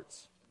our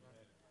hearts.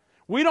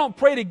 We don't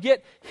pray to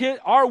get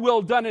our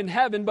will done in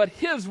heaven, but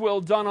His will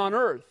done on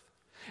earth.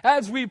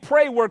 As we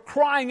pray, we're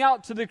crying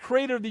out to the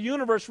Creator of the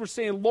universe. We're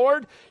saying,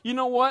 Lord, you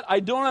know what? I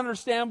don't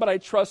understand, but I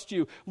trust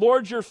you.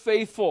 Lord, you're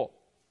faithful.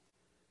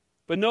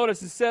 But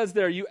notice it says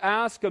there, you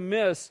ask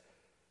amiss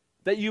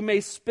that you may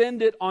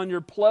spend it on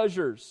your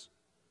pleasures.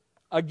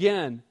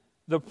 Again,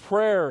 the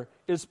prayer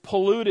is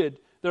polluted.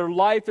 Their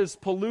life is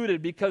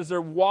polluted because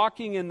they're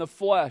walking in the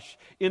flesh,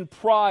 in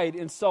pride,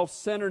 in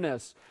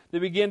self-centeredness. They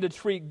begin to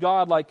treat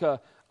God like a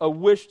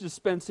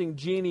wish-dispensing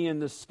genie in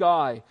the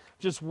sky,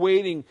 just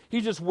waiting.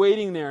 He's just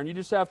waiting there, and you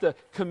just have to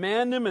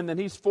command Him, and then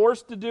He's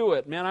forced to do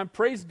it. Man, I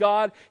praise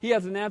God. He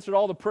hasn't answered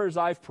all the prayers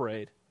I've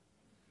prayed.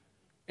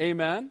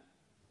 Amen?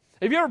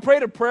 Have you ever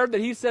prayed a prayer that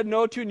He said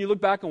no to, and you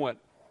look back and went,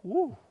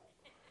 whoo.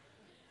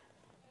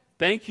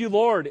 Thank you,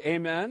 Lord.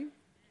 Amen?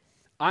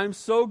 I'm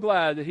so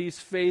glad that He's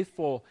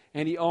faithful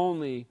and He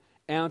only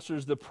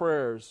answers the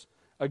prayers,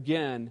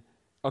 again,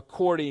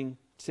 according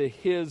to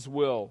His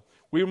will.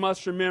 We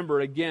must remember,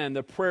 again,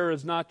 the prayer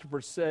is not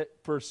to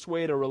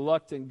persuade a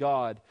reluctant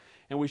God,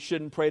 and we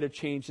shouldn't pray to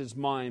change His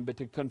mind, but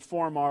to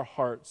conform our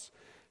hearts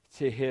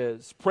to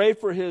His. Pray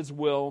for His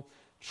will.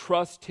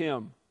 Trust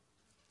Him.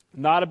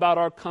 Not about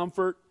our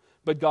comfort,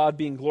 but God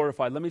being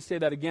glorified. Let me say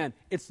that again.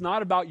 It's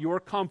not about your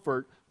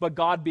comfort, but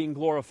God being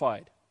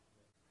glorified.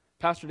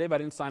 Pastor Dave, I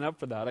didn't sign up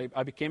for that.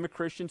 I became a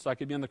Christian so I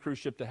could be on the cruise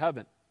ship to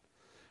heaven.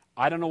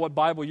 I don't know what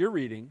Bible you're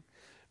reading.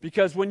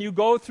 Because when you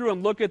go through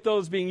and look at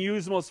those being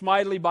used most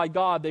mightily by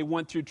God, they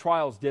went through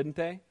trials, didn't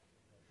they?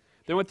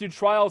 They went through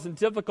trials and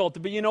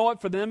difficulty. But you know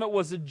what? For them it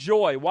was a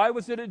joy. Why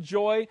was it a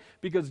joy?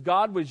 Because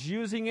God was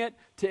using it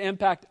to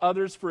impact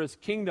others for His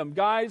kingdom.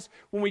 Guys,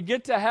 when we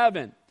get to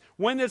heaven,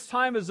 when this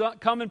time is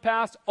come and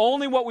past,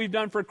 only what we've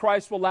done for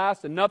Christ will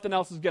last and nothing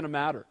else is going to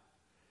matter.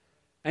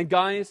 And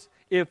guys,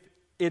 if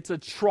it's a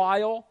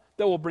trial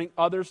that will bring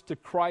others to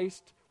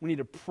Christ, we need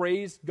to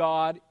praise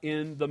God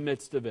in the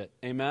midst of it.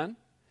 Amen?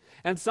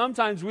 And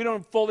sometimes we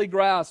don't fully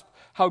grasp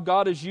how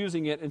God is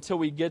using it until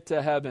we get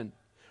to heaven.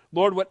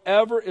 Lord,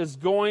 whatever is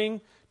going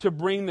to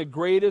bring the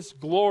greatest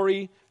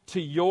glory to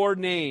your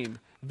name,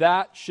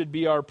 that should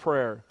be our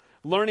prayer.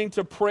 Learning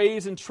to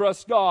praise and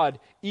trust God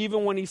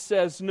even when He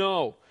says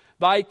no.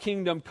 Thy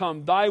kingdom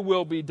come, thy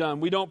will be done.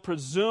 We don't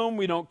presume,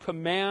 we don't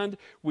command,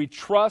 we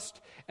trust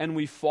and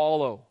we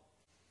follow.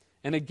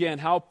 And again,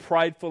 how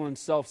prideful and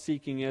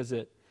self-seeking is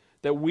it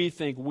that we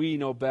think we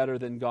know better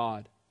than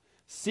God?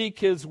 Seek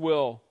His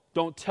will.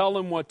 Don't tell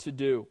Him what to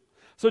do.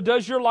 So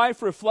does your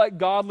life reflect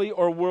godly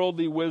or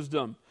worldly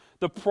wisdom?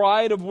 The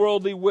pride of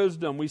worldly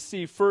wisdom, we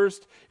see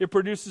first, it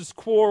produces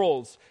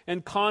quarrels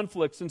and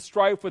conflicts and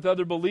strife with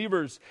other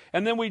believers.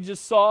 And then we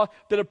just saw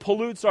that it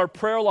pollutes our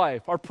prayer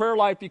life. Our prayer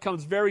life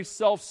becomes very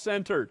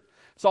self-centered.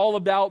 It's all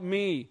about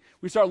me.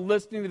 We start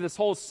listening to this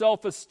whole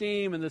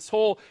self-esteem and this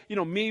whole,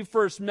 me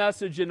first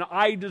message and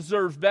I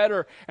deserve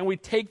better. And we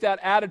take that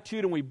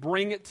attitude and we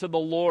bring it to the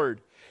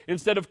Lord.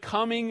 Instead of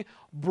coming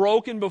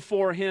broken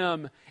before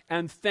Him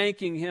and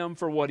thanking Him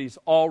for what He's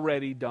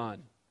already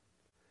done.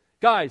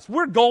 Guys,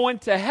 we're going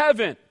to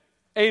heaven.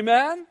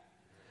 Amen?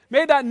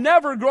 May that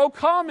never grow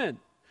common.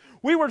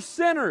 We were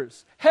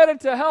sinners,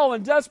 headed to hell,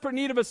 in desperate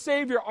need of a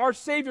Savior. Our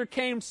Savior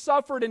came,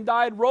 suffered and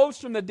died, rose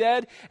from the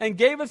dead, and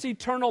gave us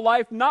eternal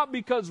life, not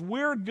because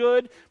we're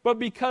good, but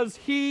because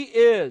He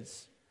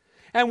is.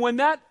 And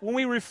when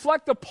we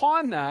reflect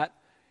upon that,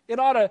 it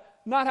ought to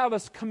not have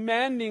us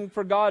commanding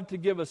for God to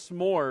give us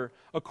more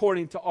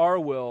according to our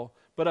will,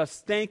 but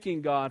us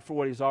thanking God for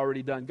what He's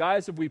already done.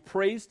 Guys, if we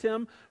praised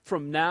Him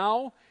from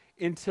now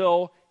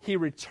until He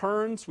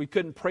returns, we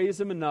couldn't praise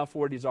Him enough for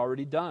what He's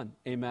already done.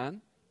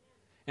 Amen?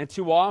 And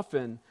too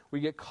often, we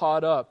get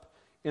caught up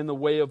in the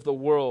way of the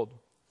world.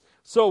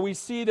 So we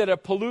see that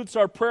it pollutes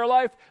our prayer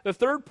life. The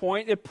third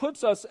point, it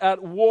puts us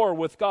at war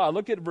with God.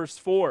 Look at verse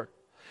 4. It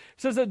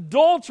says,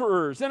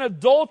 adulterers and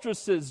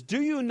adulteresses,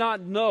 do you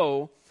not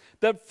know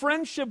that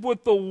friendship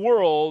with the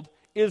world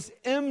is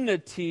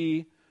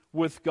enmity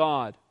with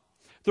God?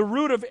 The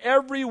root of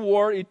every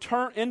war,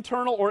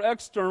 internal or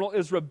external,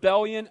 is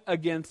rebellion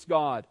against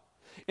God.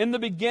 In the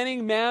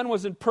beginning, man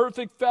was in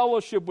perfect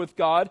fellowship with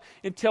God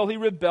until he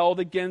rebelled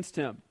against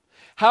Him.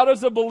 How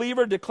does a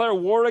believer declare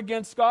war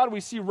against God?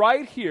 We see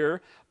right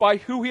here by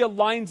who he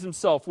aligns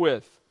himself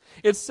with.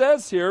 It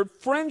says here,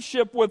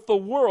 friendship with the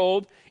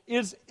world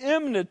is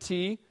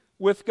enmity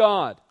with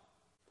God.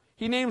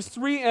 He names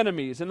three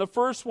enemies, and the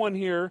first one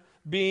here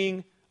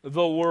being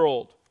the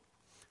world.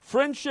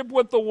 Friendship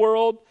with the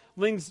world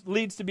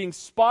leads to being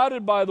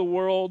spotted by the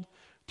world,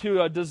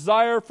 to a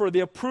desire for the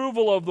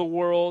approval of the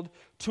world,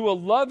 to a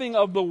loving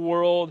of the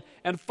world,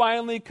 and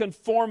finally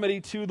conformity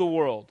to the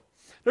world.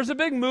 There's a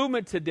big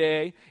movement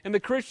today in the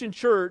Christian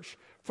church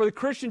for the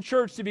Christian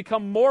church to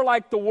become more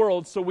like the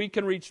world so we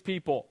can reach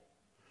people.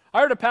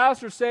 I heard a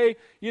pastor say,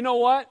 you know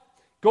what?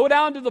 Go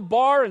down to the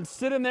bar and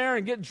sit in there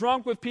and get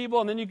drunk with people,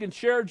 and then you can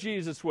share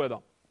Jesus with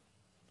them.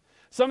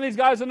 Some of these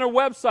guys on their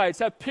websites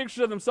have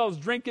pictures of themselves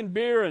drinking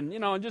beer and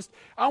just,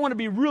 I'm going to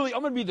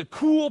be the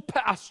cool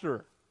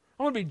pastor.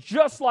 I'm going to be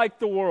just like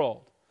the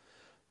world.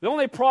 The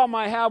only problem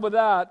I have with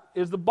that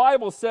is the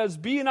Bible says,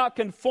 be not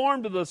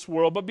conformed to this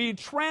world, but be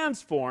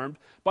transformed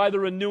by the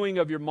renewing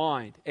of your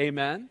mind.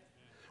 Amen?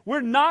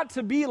 We're not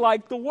to be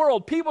like the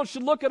world. People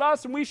should look at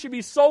us and we should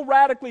be so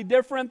radically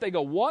different. They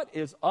go, what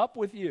is up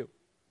with you?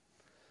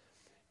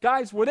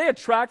 Guys, were they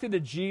attracted to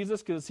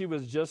Jesus because He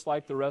was just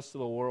like the rest of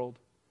the world?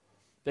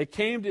 They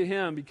came to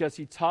Him because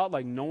He taught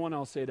like no one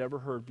else they'd ever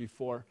heard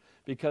before,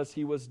 because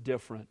He was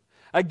different.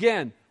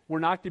 Again, we're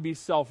not to be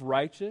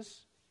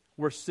self-righteous.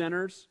 We're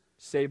sinners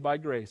saved by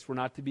grace. We're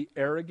not to be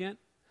arrogant.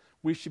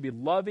 We should be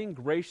loving,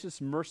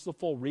 gracious,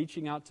 merciful,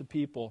 reaching out to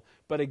people.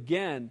 But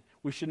again,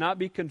 we should not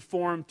be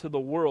conformed to the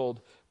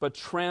world, but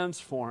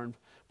transformed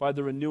by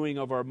the renewing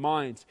of our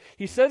minds.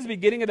 He says,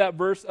 beginning of that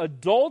verse,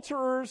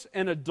 adulterers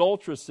and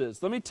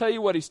adulteresses. Let me tell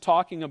you what he's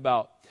talking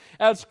about.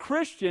 As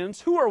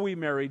Christians, who are we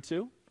married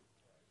to?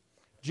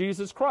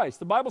 Jesus Christ.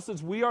 The Bible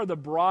says we are the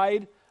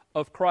bride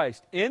of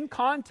Christ. In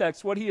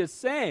context, what he is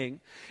saying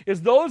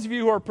is those of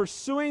you who are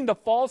pursuing the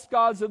false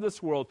gods of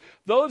this world,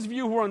 those of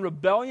you who are in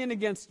rebellion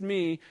against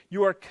me,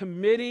 you are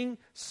committing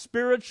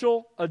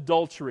spiritual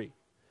adultery.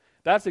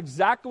 That's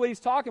exactly what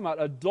he's talking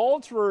about.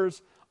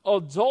 Adulterers,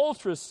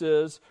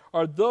 adulteresses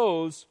are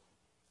those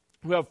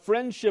who have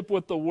friendship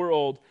with the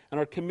world and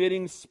are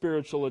committing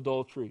spiritual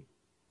adultery.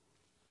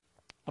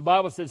 The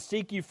Bible says,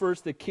 seek ye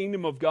first the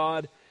kingdom of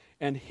God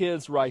and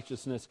His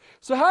righteousness.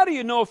 So how do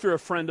you know if you're a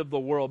friend of the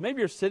world? Maybe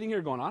you're sitting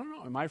here going, I don't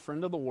know, am I a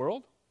friend of the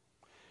world?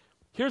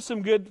 Here's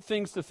some good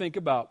things to think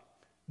about.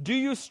 Do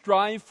you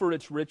strive for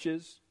its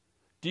riches?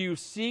 Do you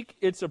seek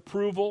its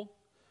approval?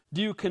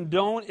 Do you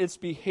condone its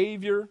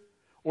behavior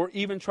or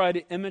even try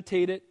to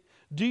imitate it?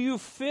 Do you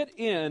fit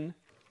in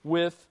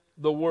with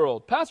the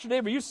world? Pastor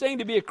Dave, are you saying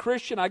to be a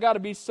Christian, I got to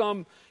be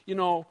some,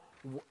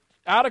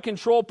 out of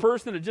control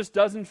person that just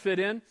doesn't fit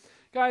in?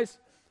 Guys,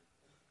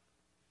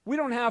 we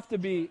don't have to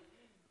be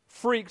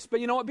freaks, but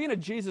you know what? Being a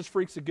Jesus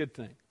freak's a good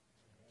thing.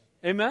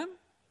 Amen?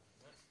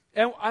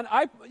 And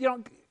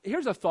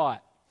here's a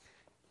thought.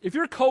 If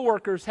your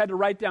coworkers had to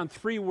write down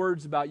 3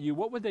 words about you,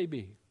 what would they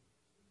be?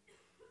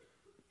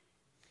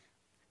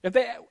 If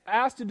they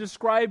asked to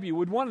describe you,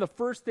 would one of the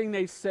first thing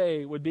they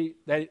say would be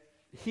that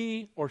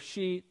he or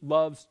she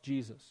loves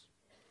Jesus?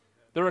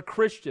 They're a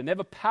Christian. They have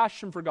a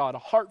passion for God, a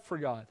heart for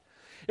God.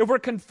 If we're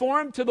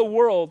conformed to the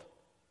world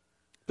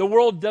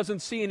doesn't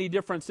see any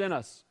difference in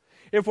us.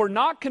 If we're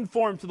not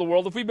conformed to the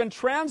world, if we've been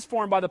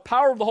transformed by the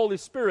power of the Holy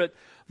Spirit,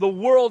 the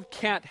world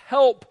can't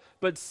help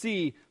but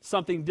see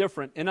something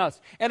different in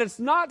us. And it's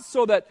not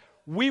so that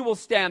we will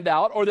stand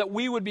out or that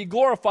we would be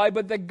glorified,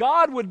 but that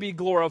God would be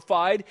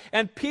glorified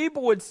and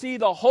people would see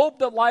the hope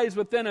that lies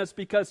within us,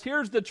 because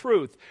here's the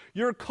truth.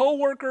 Your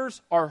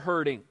coworkers are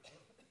hurting.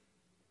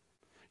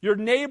 Your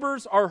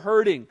neighbors are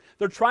hurting.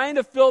 They're trying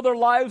to fill their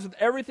lives with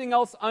everything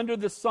else under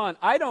the sun.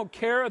 I don't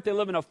care if they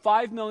live in a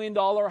 $5 million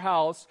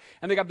house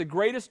and they got the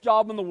greatest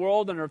job in the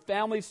world and their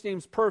family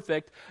seems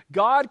perfect.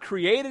 God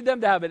created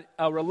them to have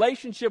a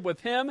relationship with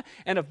Him,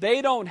 and if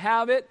they don't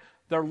have it,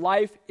 their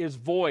life is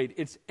void.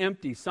 It's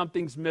empty.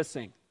 Something's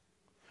missing.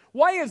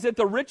 Why is it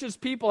the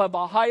richest people have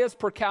the highest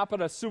per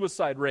capita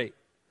suicide rate?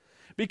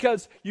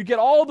 Because you get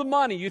all the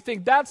money, you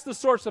think that's the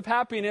source of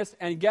happiness,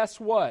 and guess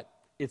what?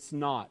 It's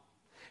not.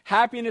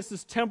 Happiness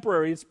is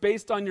temporary. It's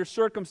based on your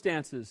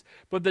circumstances.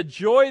 But the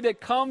joy that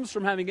comes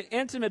from having an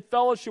intimate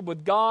fellowship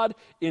with God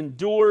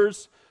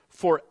endures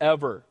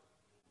forever.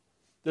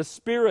 The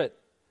Spirit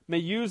may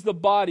use the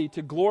body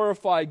to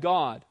glorify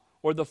God,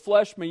 or the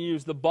flesh may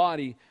use the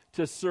body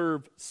to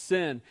serve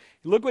sin.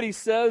 Look what he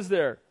says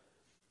there.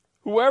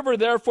 Whoever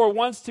therefore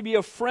wants to be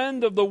a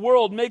friend of the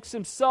world makes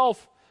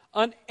himself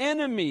an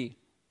enemy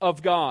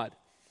of God.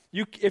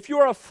 If you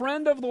are a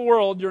friend of the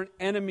world, you're an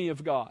enemy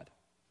of God.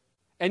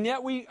 And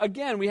yet we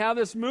have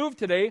this move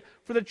today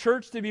for the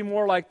church to be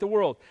more like the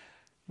world.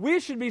 We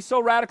should be so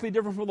radically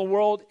different from the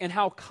world in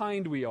how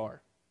kind we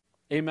are.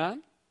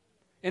 Amen?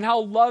 And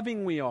how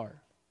loving we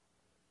are.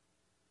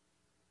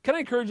 Can I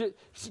encourage you?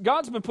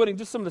 God's been putting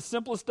just some of the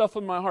simplest stuff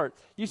in my heart.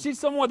 You see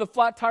someone with a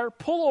flat tire,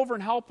 pull over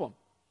and help them.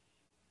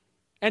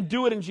 And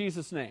do it in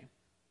Jesus' name.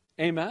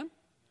 Amen?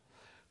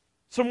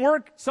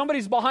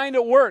 Somebody's behind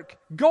at work,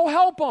 go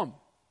help them.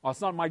 Well, it's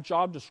not my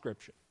job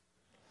description.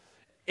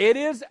 It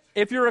is,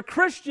 if you're a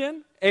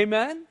Christian,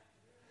 amen,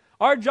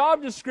 our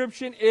job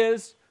description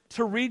is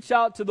to reach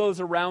out to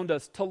those around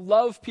us, to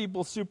love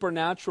people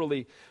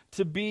supernaturally,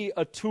 to be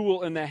a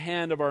tool in the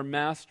hand of our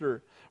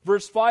Master.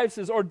 Verse 5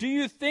 says, or do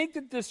you think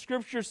that the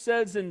Scripture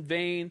says in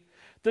vain,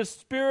 the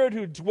Spirit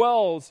who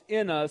dwells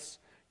in us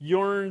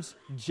yearns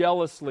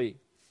jealously?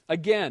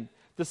 Again,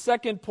 the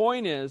second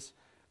point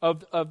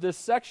of this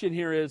section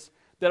here is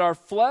that our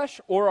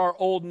flesh or our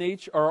old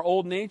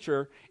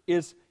nature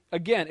is,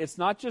 again, it's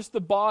not just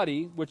the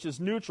body, which is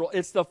neutral,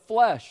 it's the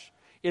flesh.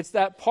 It's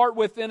that part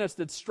within us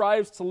that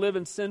strives to live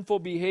in sinful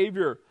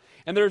behavior.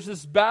 And there's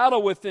this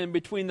battle within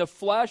between the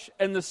flesh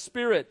and the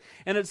Spirit.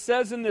 And it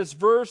says in this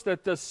verse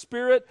that the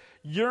Spirit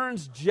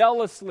yearns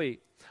jealously.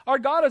 Our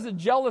God is a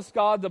jealous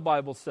God, the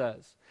Bible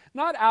says.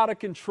 Not out of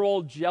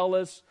control,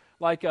 jealous,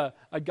 like a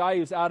guy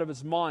who's out of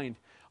his mind.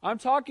 I'm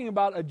talking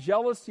about a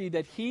jealousy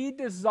that He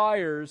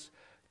desires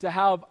to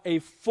have a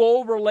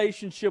full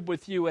relationship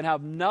with you and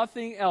have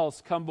nothing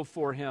else come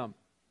before Him.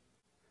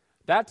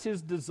 That's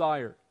His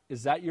desire.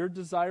 Is that your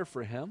desire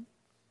for Him?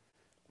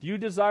 Do you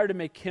desire to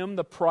make Him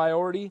the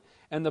priority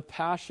and the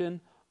passion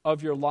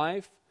of your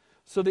life?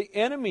 So the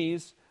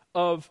enemies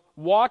of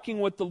walking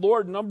with the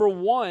Lord, number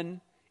 1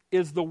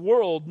 is the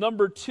world,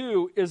 number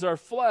 2 is our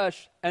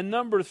flesh, and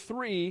number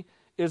 3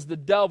 is the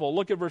devil.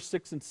 Look at verse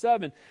 6 and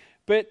 7.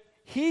 But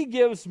He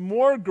gives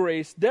more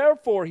grace.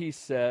 Therefore, he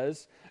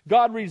says,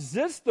 God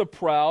resists the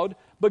proud,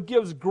 but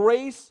gives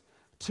grace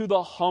to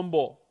the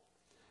humble.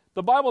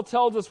 The Bible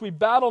tells us we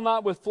battle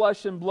not with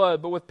flesh and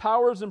blood, but with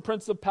powers and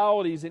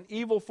principalities and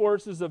evil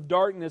forces of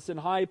darkness in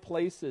high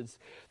places.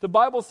 The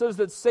Bible says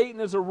that Satan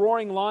is a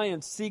roaring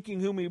lion seeking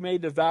whom he may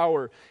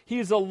devour.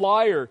 He's a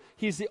liar.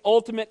 He's the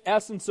ultimate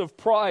essence of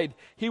pride.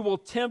 He will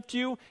tempt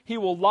you. He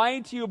will lie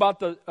to you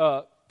about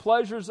the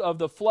pleasures of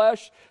the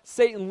flesh.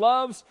 Satan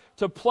loves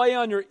to play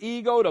on your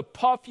ego, to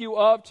puff you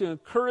up, to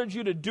encourage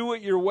you to do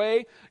it your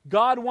way.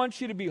 God wants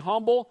you to be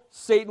humble.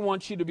 Satan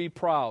wants you to be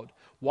proud.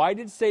 Why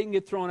did Satan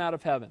get thrown out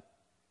of heaven?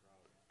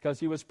 Because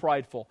he was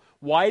prideful.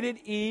 Why did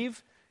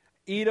Eve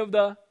eat of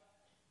the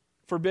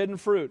forbidden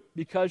fruit?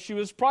 Because she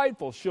was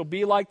prideful. She'll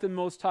be like the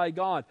Most High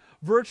God.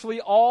 Virtually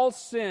all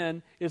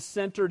sin is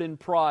centered in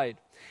pride.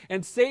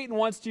 And Satan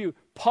wants to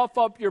puff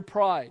up your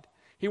pride.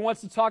 He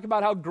wants to talk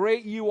about how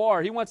great you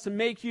are. He wants to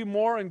make you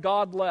more and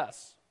God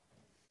less.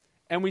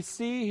 And we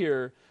see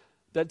here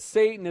that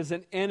Satan is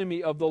an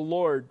enemy of the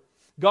Lord.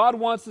 God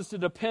wants us to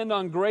depend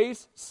on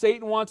grace.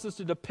 Satan wants us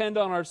to depend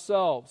on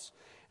ourselves.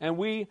 And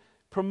we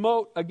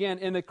promote, again,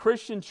 in the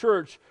Christian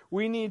church,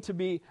 we need to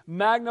be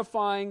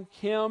magnifying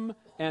Him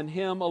and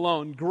Him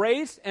alone.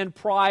 Grace and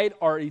pride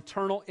are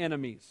eternal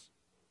enemies.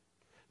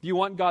 Do you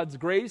want God's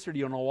grace or do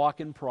you want to walk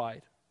in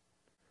pride?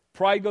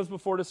 Pride goes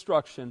before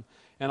destruction,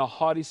 and a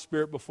haughty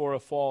spirit before a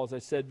fall, as I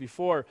said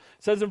before. It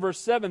says in verse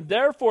 7,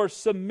 therefore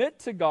submit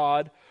to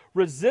God,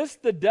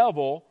 resist the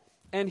devil,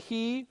 and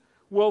he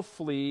will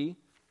flee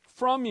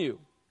from you.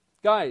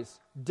 Guys,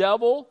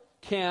 devil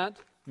can't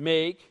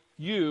make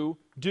you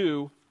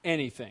do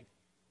anything.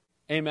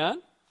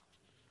 Amen?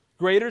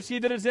 Greater is He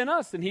that is in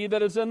us than he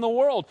that is in the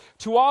world.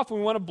 Too often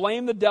we want to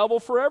blame the devil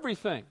for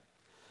everything.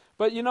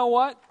 But you know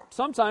what?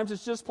 Sometimes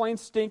it's just plain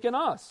stinking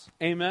us.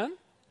 Amen?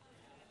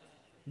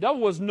 The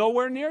devil was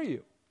nowhere near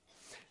you.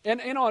 And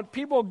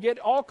people get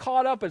all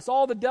caught up. It's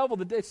all the devil.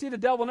 They see the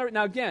devil.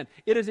 Now again,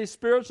 it is a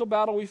spiritual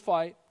battle we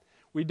fight.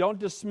 We don't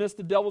dismiss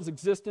the devil's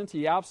existence.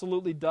 He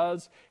absolutely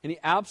does. And he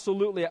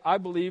absolutely, I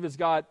believe, has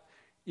got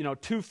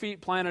 2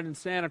 feet planted in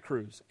Santa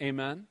Cruz.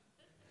 Amen?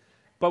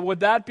 But with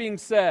that being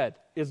said,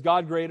 is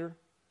God greater?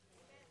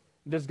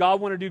 Does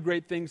God want to do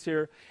great things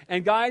here?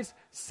 And guys,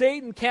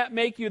 Satan can't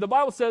make you. The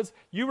Bible says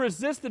you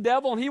resist the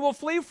devil and he will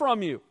flee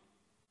from you.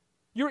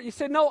 You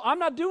say, no, I'm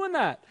not doing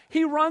that.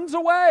 He runs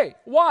away.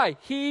 Why?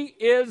 He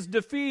is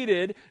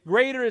defeated.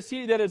 Greater is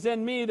He that is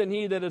in me than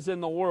he that is in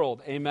the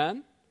world.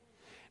 Amen?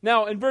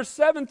 Now, in verse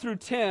 7 through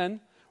 10,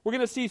 we're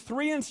going to see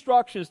 3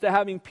 instructions to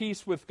having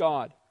peace with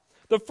God.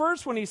 The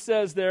first one he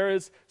says there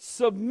is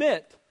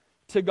submit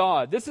to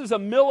God. This is a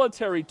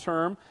military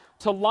term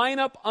to line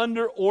up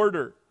under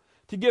order,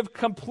 to give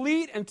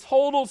complete and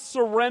total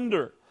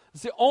surrender.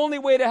 It's the only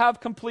way to have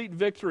complete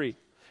victory.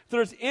 If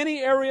there's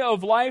any area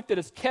of life that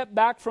is kept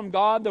back from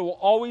God, there will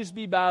always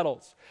be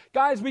battles.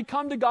 Guys, we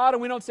come to God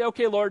and we don't say,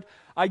 okay, Lord,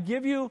 I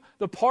give you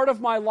the part of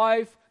my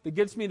life that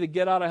gets me the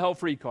get out of hell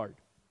free card.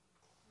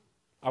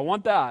 I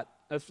want that.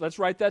 Let's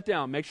write that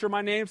down. Make sure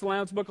my name's in the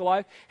Lamb's Book of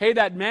Life. Hey,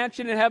 that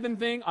mansion in heaven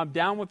thing, I'm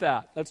down with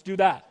that. Let's do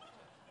that.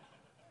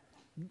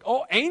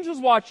 Oh,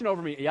 angels watching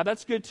over me. Yeah,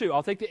 that's good too.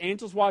 I'll take the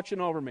angels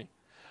watching over me.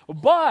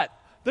 But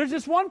there's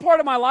this one part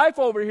of my life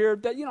over here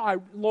that,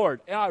 Lord,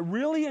 I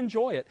really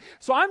enjoy it.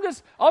 So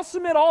I'll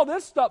submit all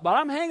this stuff, but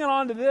I'm hanging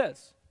on to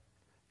this.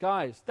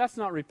 Guys, that's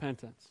not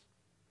repentance.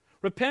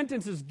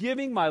 Repentance is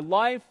giving my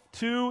life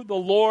to the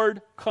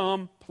Lord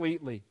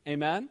completely.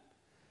 Amen?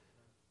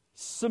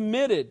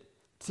 Submitted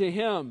to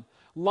Him,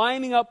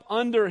 lining up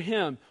under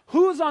Him.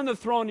 Who's on the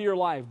throne of your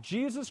life,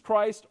 Jesus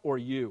Christ or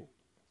you?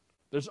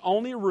 There's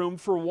only room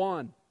for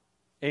one.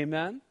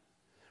 Amen?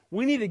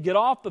 We need to get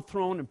off the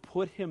throne and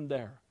put Him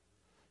there.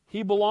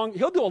 He'll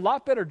do a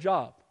lot better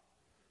job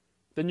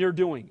than you're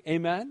doing.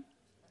 Amen?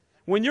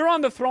 When you're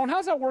on the throne,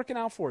 how's that working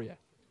out for you?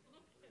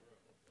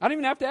 I don't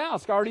even have to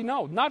ask. I already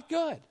know. Not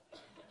good.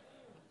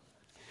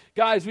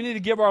 Guys, we need to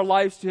give our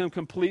lives to Him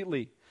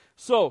completely.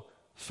 So,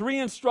 3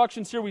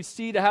 instructions here we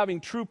see to having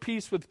true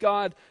peace with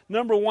God.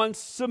 Number 1,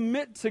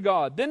 submit to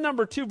God. Then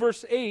number 2,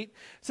 verse 8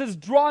 says,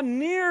 draw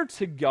near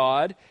to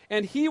God,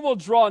 and He will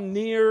draw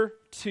near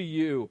to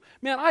you.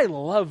 Man, I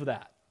love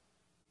that.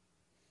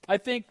 I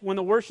think when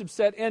the worship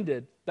set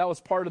ended, that was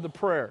part of the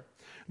prayer.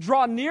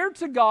 Draw near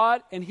to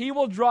God, and He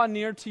will draw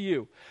near to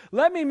you.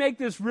 Let me make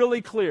this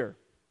really clear.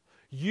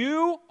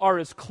 You are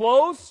as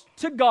close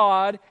to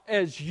God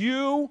as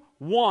you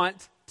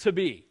want to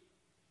be.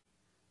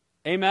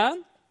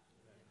 Amen?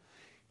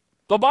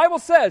 The Bible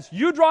says,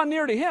 you draw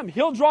near to Him,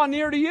 He'll draw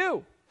near to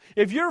you.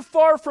 If you're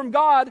far from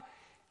God,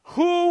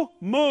 who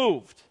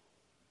moved?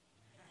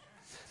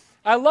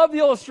 I love the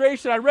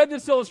illustration. I read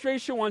this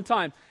illustration one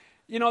time.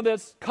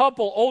 This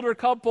older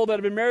couple that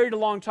have been married a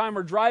long time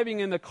are driving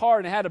in the car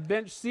and had a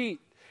bench seat.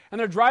 And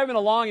they're driving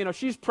along,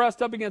 she's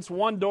pressed up against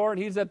one door and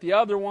he's at the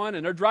other one,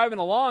 and they're driving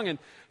along, and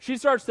she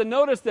starts to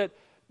notice that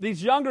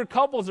these younger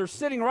couples are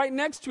sitting right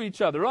next to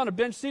each other on a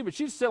bench seat, but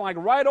she's sitting like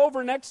right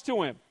over next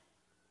to him.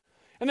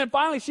 And then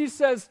finally she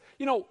says,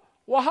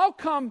 well, how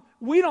come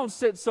we don't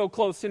sit so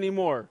close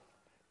anymore?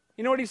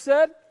 You know what he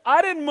said?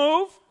 I didn't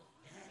move.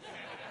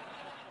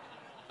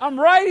 I'm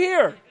right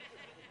here.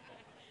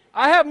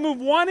 I haven't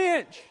moved 1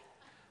 inch.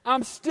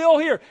 I'm still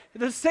here.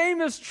 The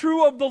same is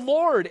true of the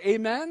Lord.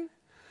 Amen?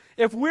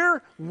 If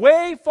we're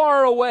way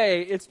far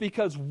away, it's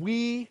because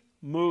we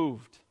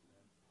moved.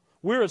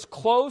 We're as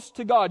close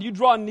to God. You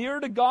draw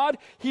near to God,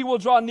 He will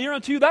draw near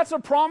unto you. That's a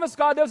promise.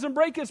 God doesn't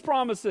break His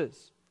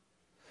promises.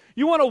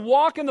 You want to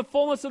walk in the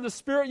fullness of the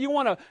Spirit, you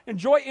want to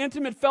enjoy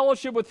intimate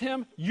fellowship with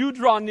Him, you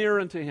draw near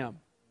unto Him.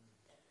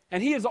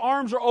 And His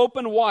arms are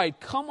open wide.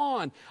 Come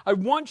on, I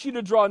want you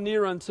to draw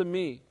near unto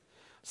me.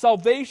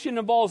 Salvation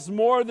involves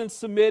more than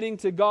submitting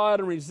to God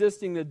and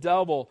resisting the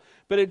devil,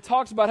 but it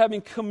talks about having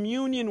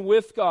communion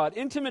with God,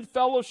 intimate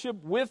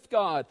fellowship with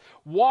God,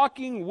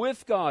 walking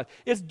with God.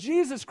 Is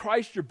Jesus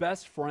Christ your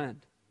best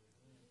friend?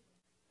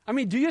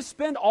 Do you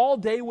spend all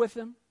day with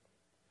Him?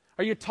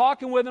 Are you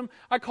talking with Him?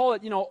 I call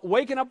it,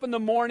 waking up in the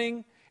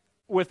morning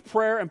with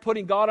prayer and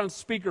putting God on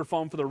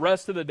speakerphone for the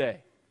rest of the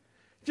day.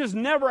 Just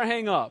never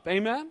hang up.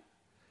 Amen?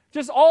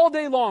 Just all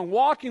day long,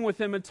 walking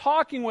with Him and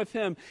talking with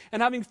Him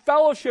and having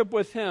fellowship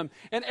with Him.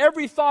 And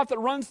every thought that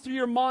runs through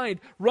your mind,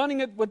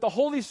 running it with the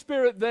Holy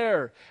Spirit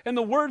there. And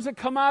the words that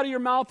come out of your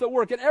mouth at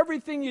work. And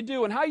everything you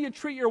do and how you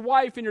treat your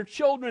wife and your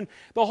children.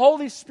 The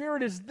Holy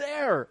Spirit is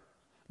there.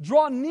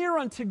 Draw near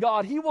unto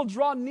God. He will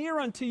draw near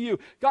unto you.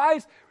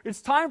 Guys,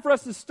 it's time for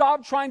us to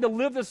stop trying to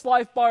live this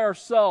life by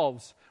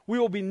ourselves. We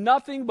will be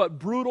nothing but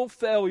brutal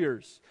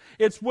failures.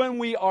 It's when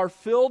we are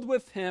filled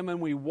with Him and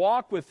we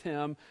walk with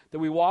Him that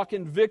we walk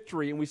in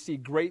victory and we see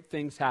great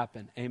things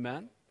happen.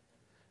 Amen?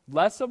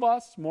 Less of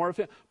us, more of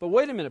Him. But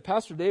wait a minute,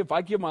 Pastor Dave, if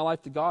I give my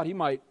life to God, He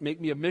might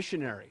make me a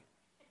missionary.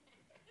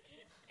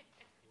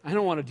 I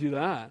don't want to do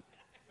that.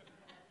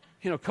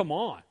 Come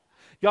on.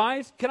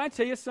 Guys, can I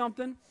tell you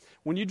something?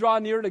 When you draw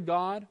near to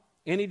God,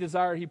 any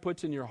desire He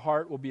puts in your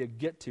heart will be a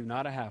get to,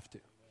 not a have to.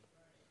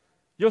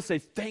 You'll say,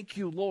 thank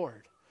you,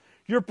 Lord.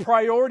 Your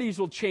priorities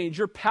will change.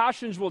 Your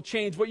passions will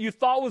change. What you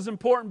thought was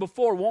important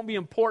before won't be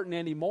important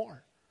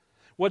anymore.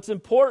 What's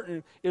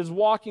important is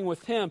walking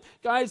with Him.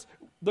 Guys,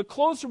 the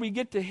closer we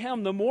get to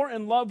Him, the more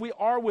in love we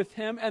are with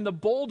Him, and the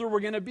bolder we're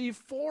going to be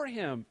for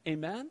Him.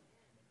 Amen?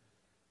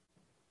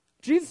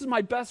 Jesus is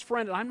my best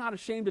friend, and I'm not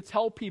ashamed to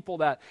tell people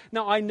that.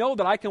 Now, I know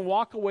that I can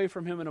walk away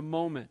from Him in a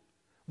moment.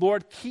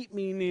 Lord, keep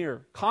me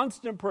near.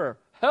 Constant prayer.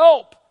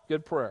 Help!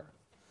 Good prayer.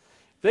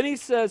 Then He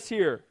says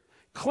here,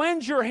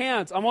 cleanse your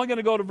hands. I'm only going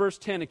to go to verse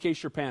 10 in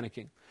case you're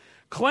panicking.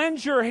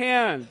 Cleanse your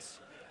hands,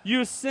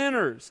 you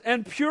sinners,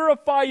 and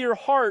purify your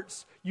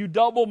hearts, you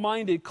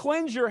double-minded.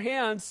 Cleanse your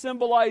hands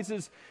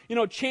symbolizes,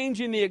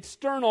 changing the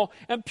external,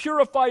 and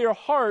purify your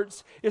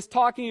hearts is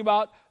talking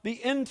about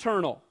the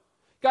internal.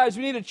 Guys,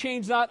 we need to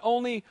change not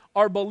only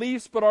our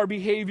beliefs, but our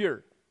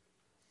behavior.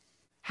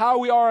 How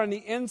we are on the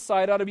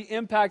inside ought to be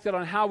impacted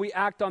on how we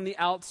act on the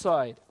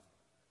outside.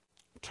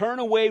 Turn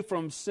away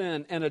from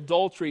sin and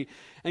adultery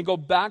and go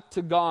back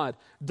to God.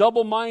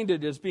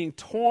 Double-minded is being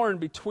torn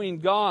between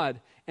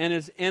God and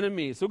his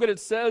enemies. Look what it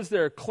says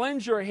there.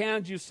 Cleanse your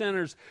hands, you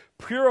sinners.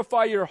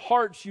 Purify your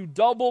hearts, you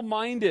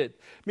double-minded.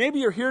 Maybe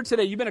you're here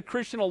today. You've been a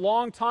Christian a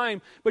long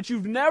time, but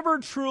you've never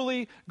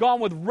truly gone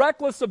with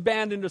reckless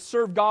abandon to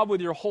serve God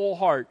with your whole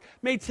heart.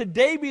 May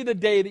today be the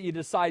day that you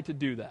decide to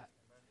do that.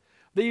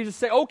 That you just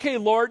say, okay,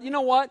 Lord, you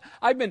know what?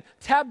 I've been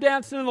tap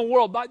dancing in the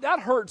world.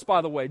 That hurts,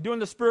 by the way, doing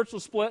the spiritual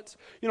splits.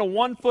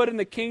 One foot in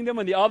the kingdom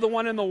and the other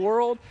one in the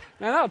world.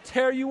 Man, that'll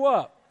tear you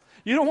up.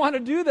 You don't want to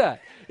do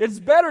that. It's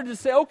better to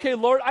say, okay,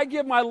 Lord, I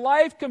give my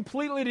life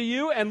completely to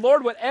you, and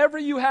Lord, whatever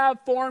you have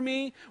for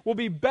me will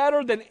be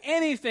better than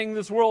anything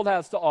this world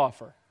has to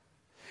offer.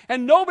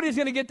 And nobody's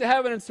going to get to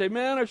heaven and say,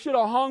 man, I should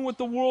have hung with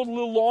the world a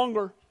little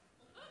longer.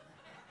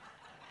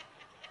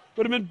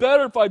 Would have been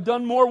better if I'd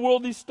done more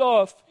worldly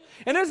stuff.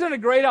 And isn't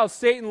it great how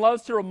Satan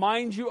loves to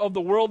remind you of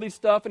the worldly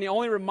stuff, and he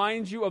only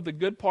reminds you of the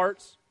good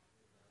parts?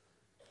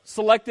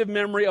 Selective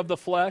memory of the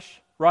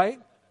flesh, right?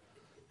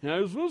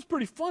 It was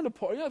pretty fun to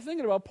party. Yeah,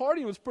 thinking about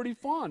partying was pretty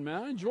fun,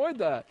 man. I enjoyed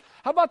that.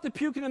 How about the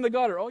puking in the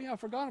gutter? Oh, yeah, I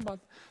forgot about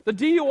that.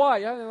 The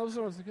DUI. Yeah,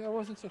 that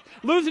wasn't so.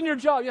 Losing your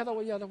job. Yeah,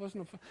 that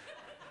wasn't fun.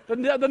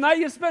 The night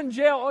you spent in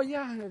jail. Oh,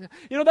 yeah.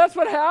 That's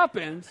what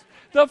happens.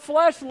 The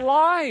flesh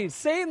lies.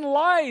 Satan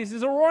lies.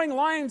 He's a roaring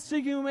lion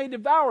seeking who may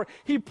devour.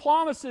 He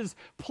promises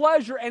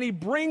pleasure, and he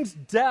brings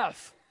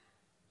death.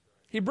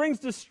 He brings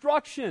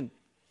destruction.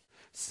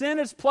 Sin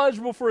is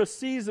pleasurable for a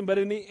season, but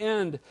in the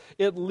end,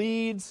 it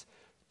leads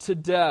to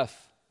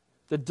death.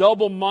 The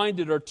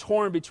double-minded are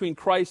torn between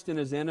Christ and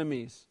his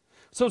enemies.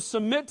 So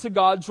submit to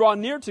God, draw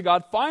near to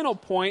God. Final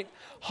point,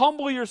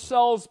 humble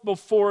yourselves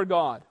before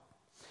God.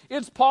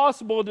 It's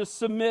possible to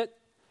submit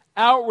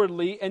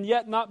outwardly and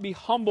yet not be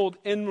humbled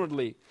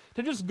inwardly.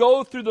 To just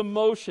go through the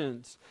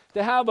motions.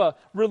 To have a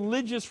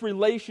religious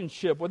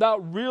relationship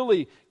without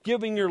really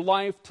giving your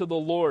life to the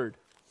Lord.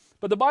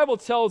 But the Bible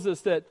tells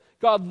us that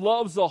God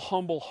loves a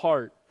humble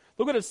heart.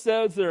 Look what it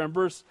says there in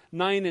verse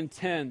 9 and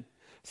 10.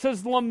 It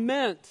says,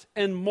 lament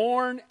and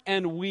mourn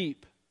and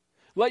weep.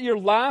 Let your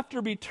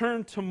laughter be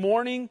turned to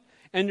mourning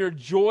and your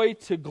joy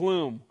to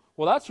gloom.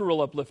 Well, that's a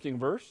real uplifting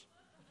verse.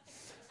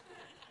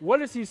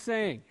 What is he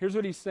saying? Here's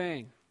what he's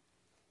saying.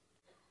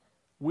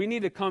 We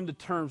need to come to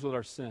terms with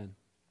our sin.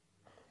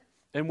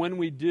 And when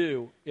we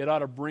do, it ought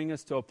to bring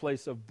us to a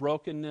place of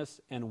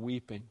brokenness and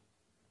weeping.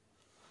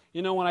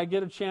 When I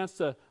get a chance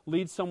to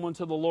lead someone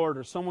to the Lord,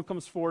 or someone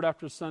comes forward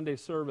after Sunday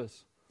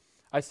service,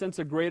 I sense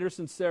a greater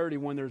sincerity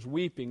when there's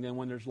weeping than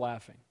when there's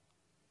laughing.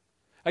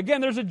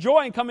 Again, there's a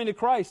joy in coming to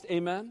Christ,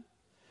 amen?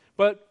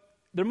 But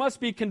there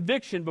must be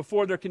conviction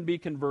before there can be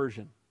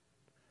conversion.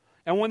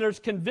 And when there's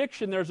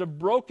conviction, there's a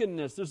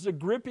brokenness, there's a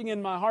gripping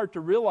in my heart to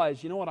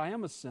realize, I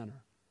am a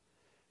sinner.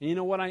 And you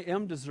know what, I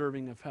am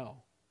deserving of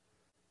hell.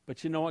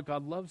 But you know what,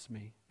 God loves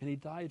me, and he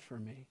died for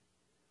me.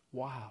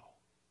 Wow.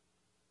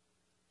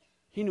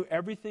 He knew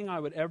everything I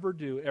would ever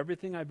do,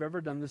 everything I've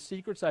ever done, the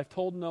secrets I've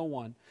told no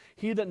one.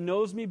 He that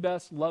knows me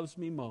best loves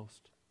me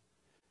most.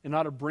 And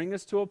ought to bring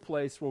us to a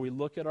place where we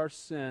look at our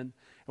sin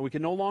and we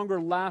can no longer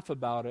laugh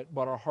about it,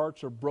 but our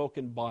hearts are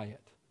broken by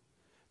it.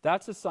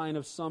 That's a sign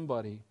of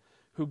somebody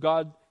who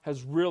God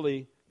has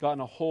really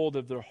gotten a hold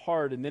of their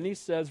heart. And then he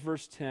says,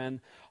 verse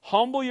 10,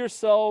 humble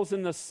yourselves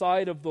in the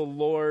sight of the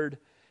Lord,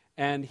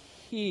 and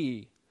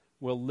he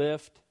will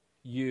lift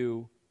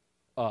you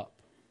up.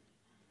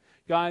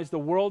 Guys, the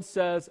world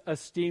says,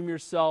 esteem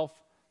yourself.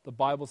 The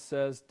Bible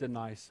says,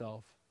 deny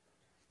self.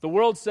 The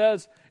world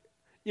says,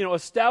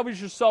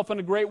 establish yourself in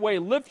a great way.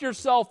 Lift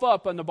yourself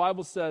up. And the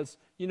Bible says,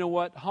 you know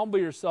what? Humble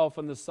yourself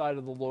on the side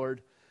of the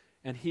Lord,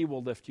 and he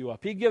will lift you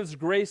up. He gives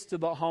grace to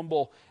the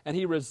humble, and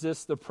he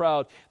resists the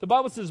proud. The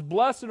Bible says,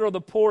 blessed are the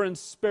poor in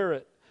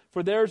spirit,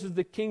 for theirs is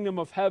the kingdom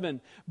of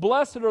heaven.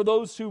 Blessed are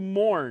those who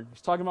mourn.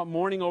 He's talking about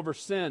mourning over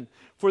sin,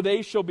 for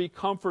they shall be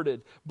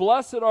comforted.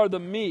 Blessed are the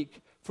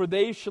meek, for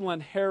they shall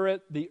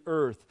inherit the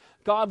earth.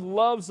 God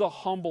loves a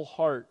humble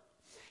heart.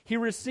 He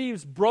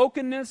receives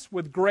brokenness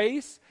with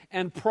grace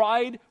and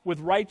pride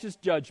with righteous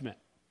judgment.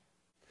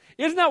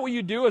 Isn't that what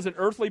you do as an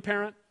earthly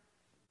parent?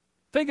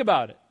 Think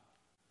about it.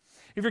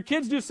 If your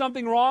kids do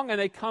something wrong and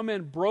they come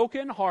in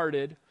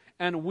broken-hearted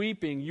and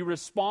weeping, you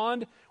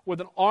respond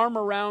with an arm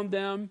around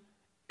them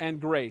and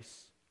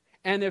grace.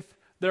 And if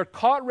they're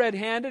caught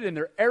red-handed and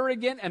they're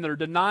arrogant and they're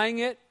denying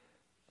it,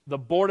 the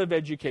Board of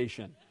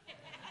Education.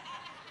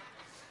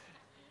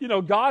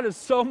 God is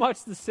so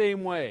much the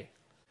same way.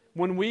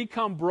 When we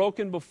come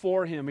broken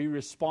before him, he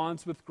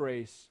responds with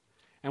grace.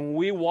 And when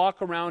we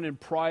walk around in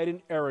pride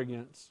and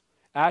arrogance,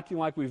 acting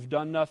like we've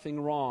done nothing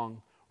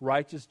wrong,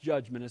 righteous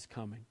judgment is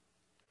coming.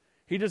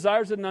 He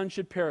desires that none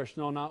should perish,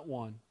 no, not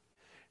one.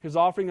 His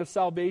offering of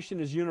salvation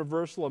is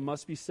universal and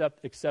must be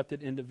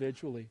accepted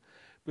individually.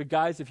 But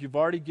guys, if you've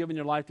already given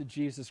your life to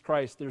Jesus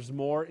Christ, there's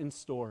more in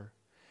store.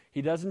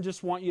 He doesn't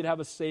just want you to have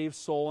a saved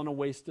soul and a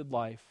wasted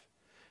life.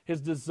 His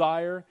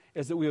desire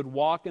is that we would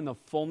walk in the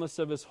fullness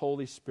of His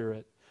Holy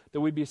Spirit,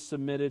 that we'd be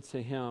submitted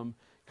to Him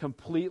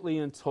completely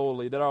and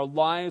totally, that our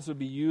lives would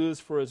be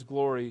used for His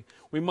glory.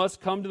 We must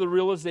come to the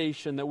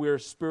realization that we are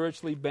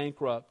spiritually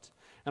bankrupt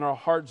and our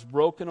hearts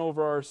broken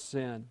over our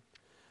sin.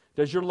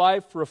 Does your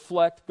life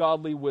reflect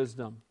godly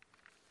wisdom?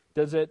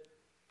 Does it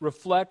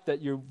reflect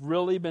that you've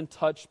really been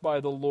touched by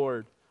the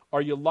Lord?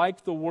 Are you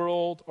like the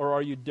world, or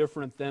are you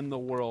different than the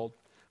world?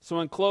 So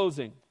in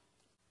closing,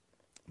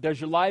 does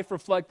your life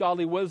reflect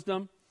godly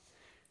wisdom?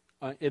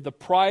 The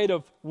pride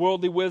of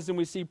worldly wisdom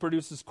we see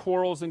produces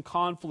quarrels and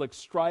conflicts,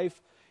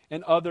 strife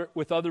and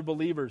with other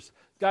believers.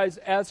 Guys,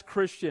 as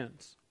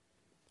Christians,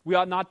 we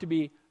ought not to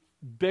be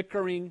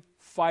bickering,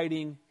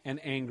 fighting,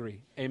 and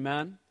angry.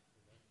 Amen?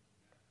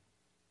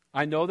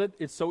 I know that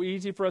it's so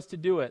easy for us to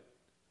do it.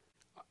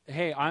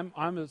 Hey,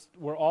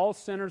 we're all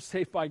sinners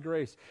saved by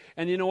grace.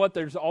 And you know what?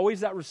 There's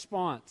always that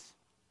response,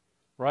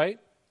 right?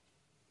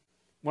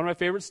 One of my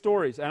favorite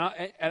stories, and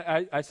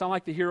I sound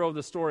like the hero of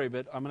the story,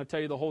 but I'm going to tell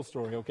you the whole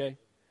story, okay?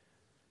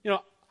 You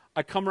know,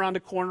 I come around a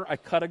corner, I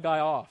cut a guy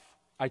off.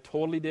 I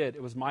totally did.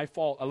 It was my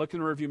fault. I looked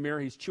in the rearview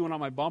mirror, he's chewing on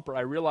my bumper.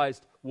 I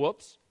realized,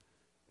 whoops,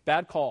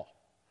 bad call.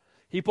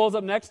 He pulls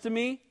up next to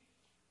me,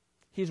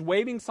 he's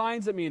waving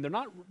signs at me, and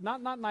they're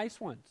not nice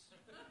ones.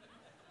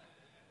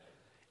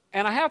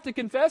 And I have to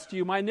confess to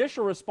you, my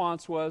initial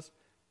response was,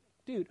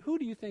 dude, who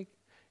do you think,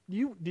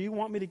 do you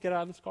want me to get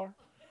out of this car?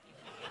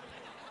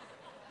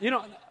 You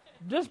know,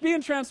 just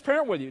being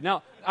transparent with you.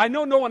 Now, I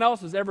know no one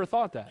else has ever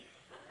thought that.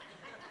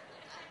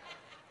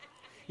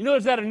 You know,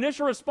 there's that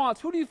initial response.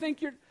 Who do you think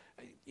you're...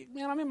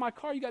 Man, I'm in my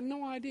car. You got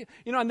no idea.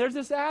 You know, and there's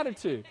this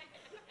attitude.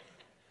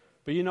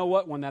 But you know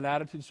what? When that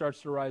attitude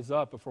starts to rise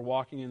up, if we're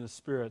walking in the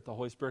Spirit, the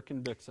Holy Spirit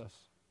convicts us.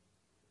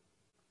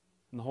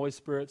 And the Holy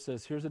Spirit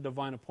says, here's a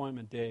divine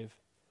appointment, Dave.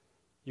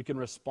 You can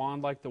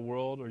respond like the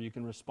world, or you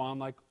can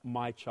respond like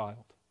my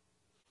child.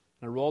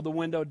 And I rolled the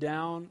window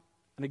down.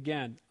 And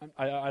again,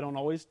 I don't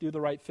always do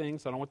the right thing,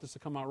 so I don't want this to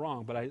come out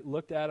wrong. But I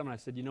looked at him and I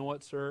said, you know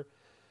what, sir?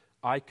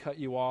 I cut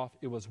you off.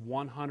 It was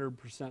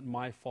 100%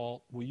 my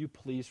fault. Will you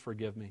please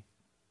forgive me?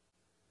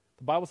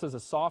 The Bible says a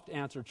soft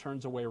answer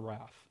turns away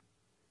wrath.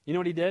 You know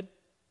what he did?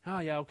 Oh,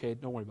 yeah, okay,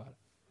 don't worry about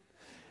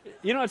it.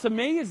 You know, it's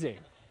amazing.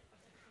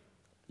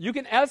 You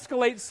can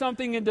escalate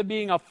something into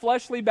being a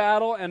fleshly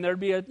battle, and there'd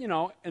be in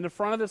the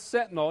front of the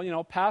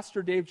Sentinel,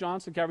 Pastor Dave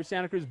Johnson, Calvary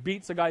Santa Cruz,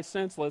 beats a guy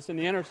senseless in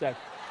the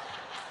intersection.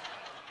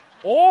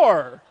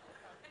 Or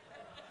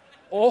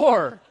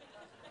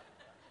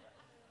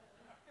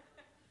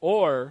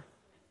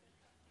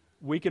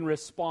we can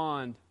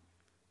respond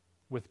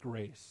with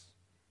grace.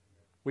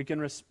 We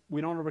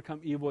don't overcome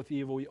evil with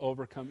evil. We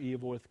overcome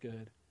evil with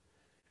good.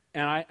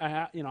 And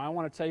I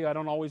want to tell you, I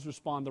don't always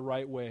respond the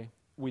right way.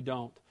 We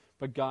don't.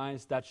 But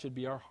guys, that should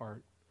be our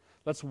heart.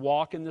 Let's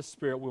walk in the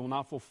Spirit. We will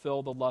not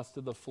fulfill the lust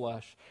of the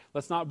flesh.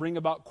 Let's not bring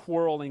about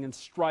quarreling and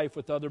strife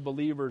with other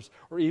believers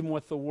or even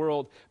with the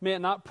world. May it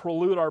not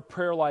pollute our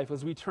prayer life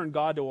as we turn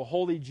God to a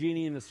holy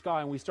genie in the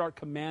sky and we start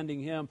commanding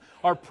Him.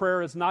 Our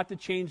prayer is not to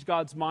change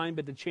God's mind,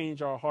 but to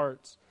change our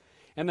hearts.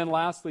 And then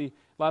lastly,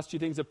 last two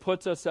things, it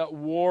puts us at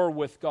war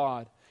with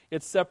God.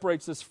 It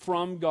separates us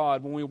from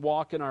God when we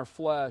walk in our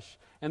flesh.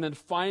 And then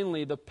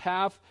finally, the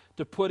path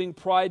to putting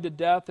pride to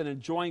death and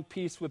enjoying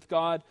peace with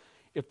God.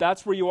 If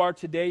that's where you are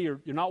today, you're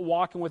not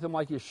walking with Him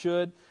like you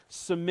should,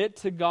 submit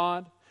to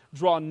God,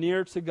 draw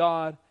near to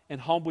God,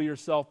 and humble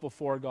yourself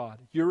before God.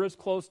 You're as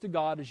close to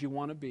God as you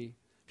want to be.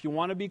 If you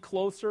want to be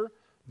closer,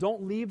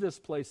 don't leave this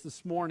place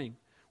this morning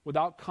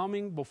without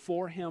coming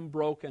before Him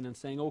broken and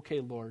saying,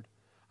 okay, Lord,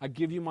 I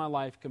give you my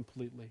life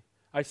completely.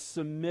 I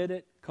submit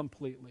it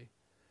completely.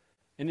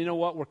 And you know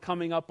what? We're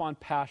coming up on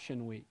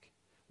Passion Week.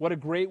 What a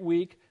great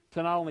week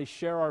to not only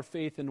share our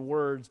faith in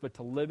words, but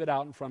to live it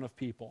out in front of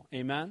people.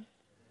 Amen?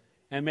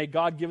 And may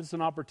God give us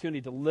an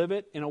opportunity to live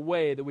it in a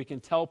way that we can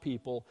tell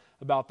people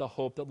about the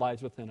hope that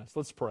lies within us.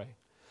 Let's pray.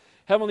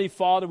 Heavenly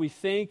Father, we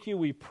thank you,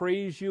 we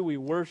praise you, we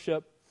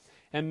worship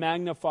and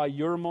magnify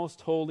your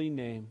most holy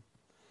name.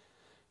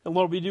 And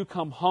Lord, we do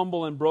come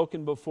humble and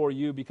broken before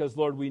you because,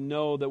 Lord, we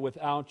know that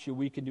without you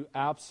we can do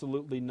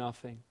absolutely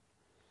nothing.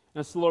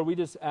 And so, Lord, we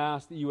just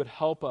ask that you would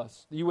help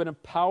us, that you would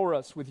empower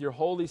us with your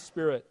Holy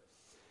Spirit.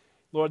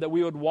 Lord, that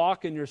we would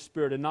walk in your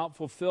Spirit and not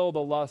fulfill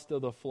the lust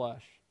of the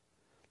flesh.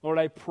 Lord,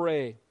 I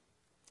pray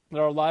that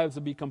our lives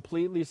would be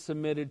completely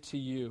submitted to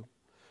you.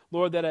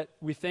 Lord, that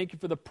we thank you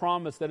for the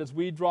promise that as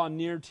we draw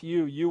near to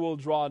you, you will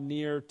draw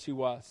near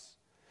to us.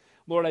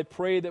 Lord, I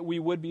pray that we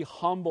would be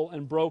humble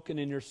and broken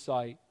in your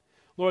sight.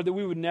 Lord, that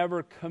we would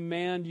never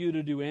command you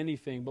to do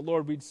anything, but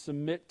Lord, we'd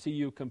submit to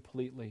you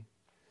completely.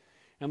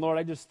 And Lord,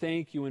 I just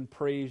thank you and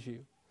praise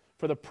you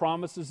for the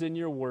promises in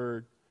your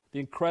word, the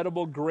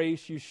incredible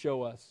grace you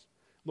show us.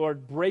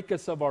 Lord, break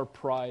us of our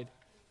pride.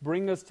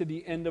 Bring us to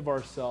the end of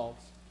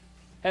ourselves.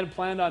 Hadn't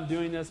planned on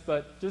doing this,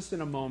 but just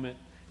in a moment,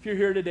 If you're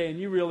here today and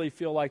you really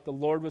feel like the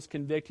Lord was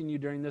convicting you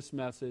during this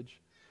message,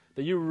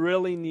 that you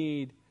really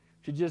need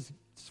to just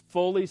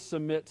fully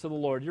submit to the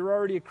Lord. You're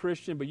already a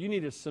Christian, but you need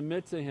to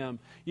submit to Him.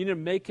 You need to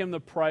make Him the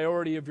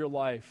priority of your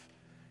life.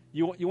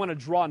 You want to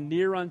draw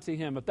near unto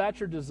Him. If that's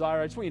your desire,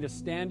 I just want you to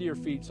stand to your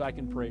feet so I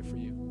can pray for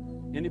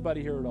you.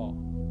 Anybody here at all?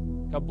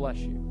 God bless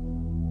you.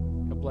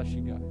 God bless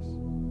you guys.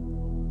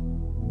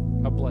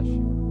 God bless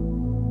you.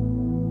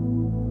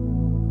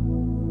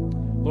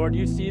 Lord,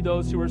 you see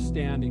those who are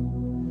standing.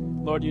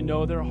 Lord, you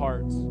know their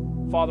hearts.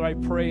 Father, I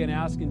pray and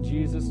ask in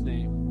Jesus'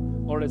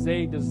 name, Lord, as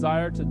they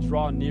desire to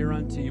draw near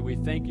unto you, we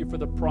thank you for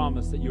the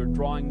promise that you are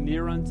drawing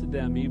near unto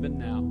them even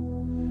now.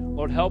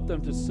 Lord, help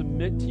them to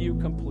submit to you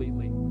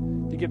completely,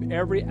 to give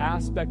every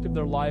aspect of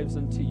their lives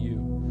unto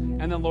you.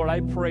 And then, Lord, I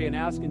pray and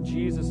ask in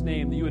Jesus'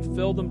 name that you would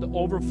fill them to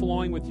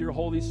overflowing with your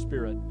Holy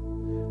Spirit.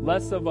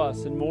 Less of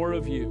us and more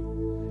of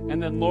you.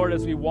 And then, Lord,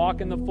 as we walk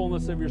in the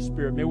fullness of your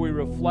Spirit, may we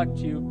reflect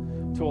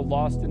you to a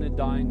lost and a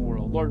dying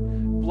world. Lord,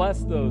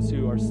 bless those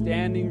who are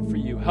standing for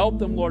you. Help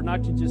them, Lord,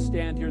 not to just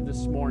stand here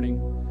this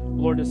morning,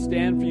 Lord, to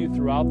stand for you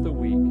throughout the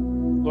week.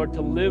 Lord,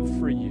 to live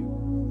for you.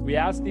 We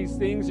ask these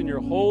things in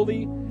your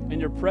holy and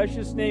your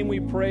precious name we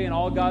pray, and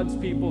all God's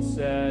people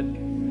said,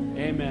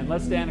 amen.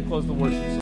 Let's stand and close the worship.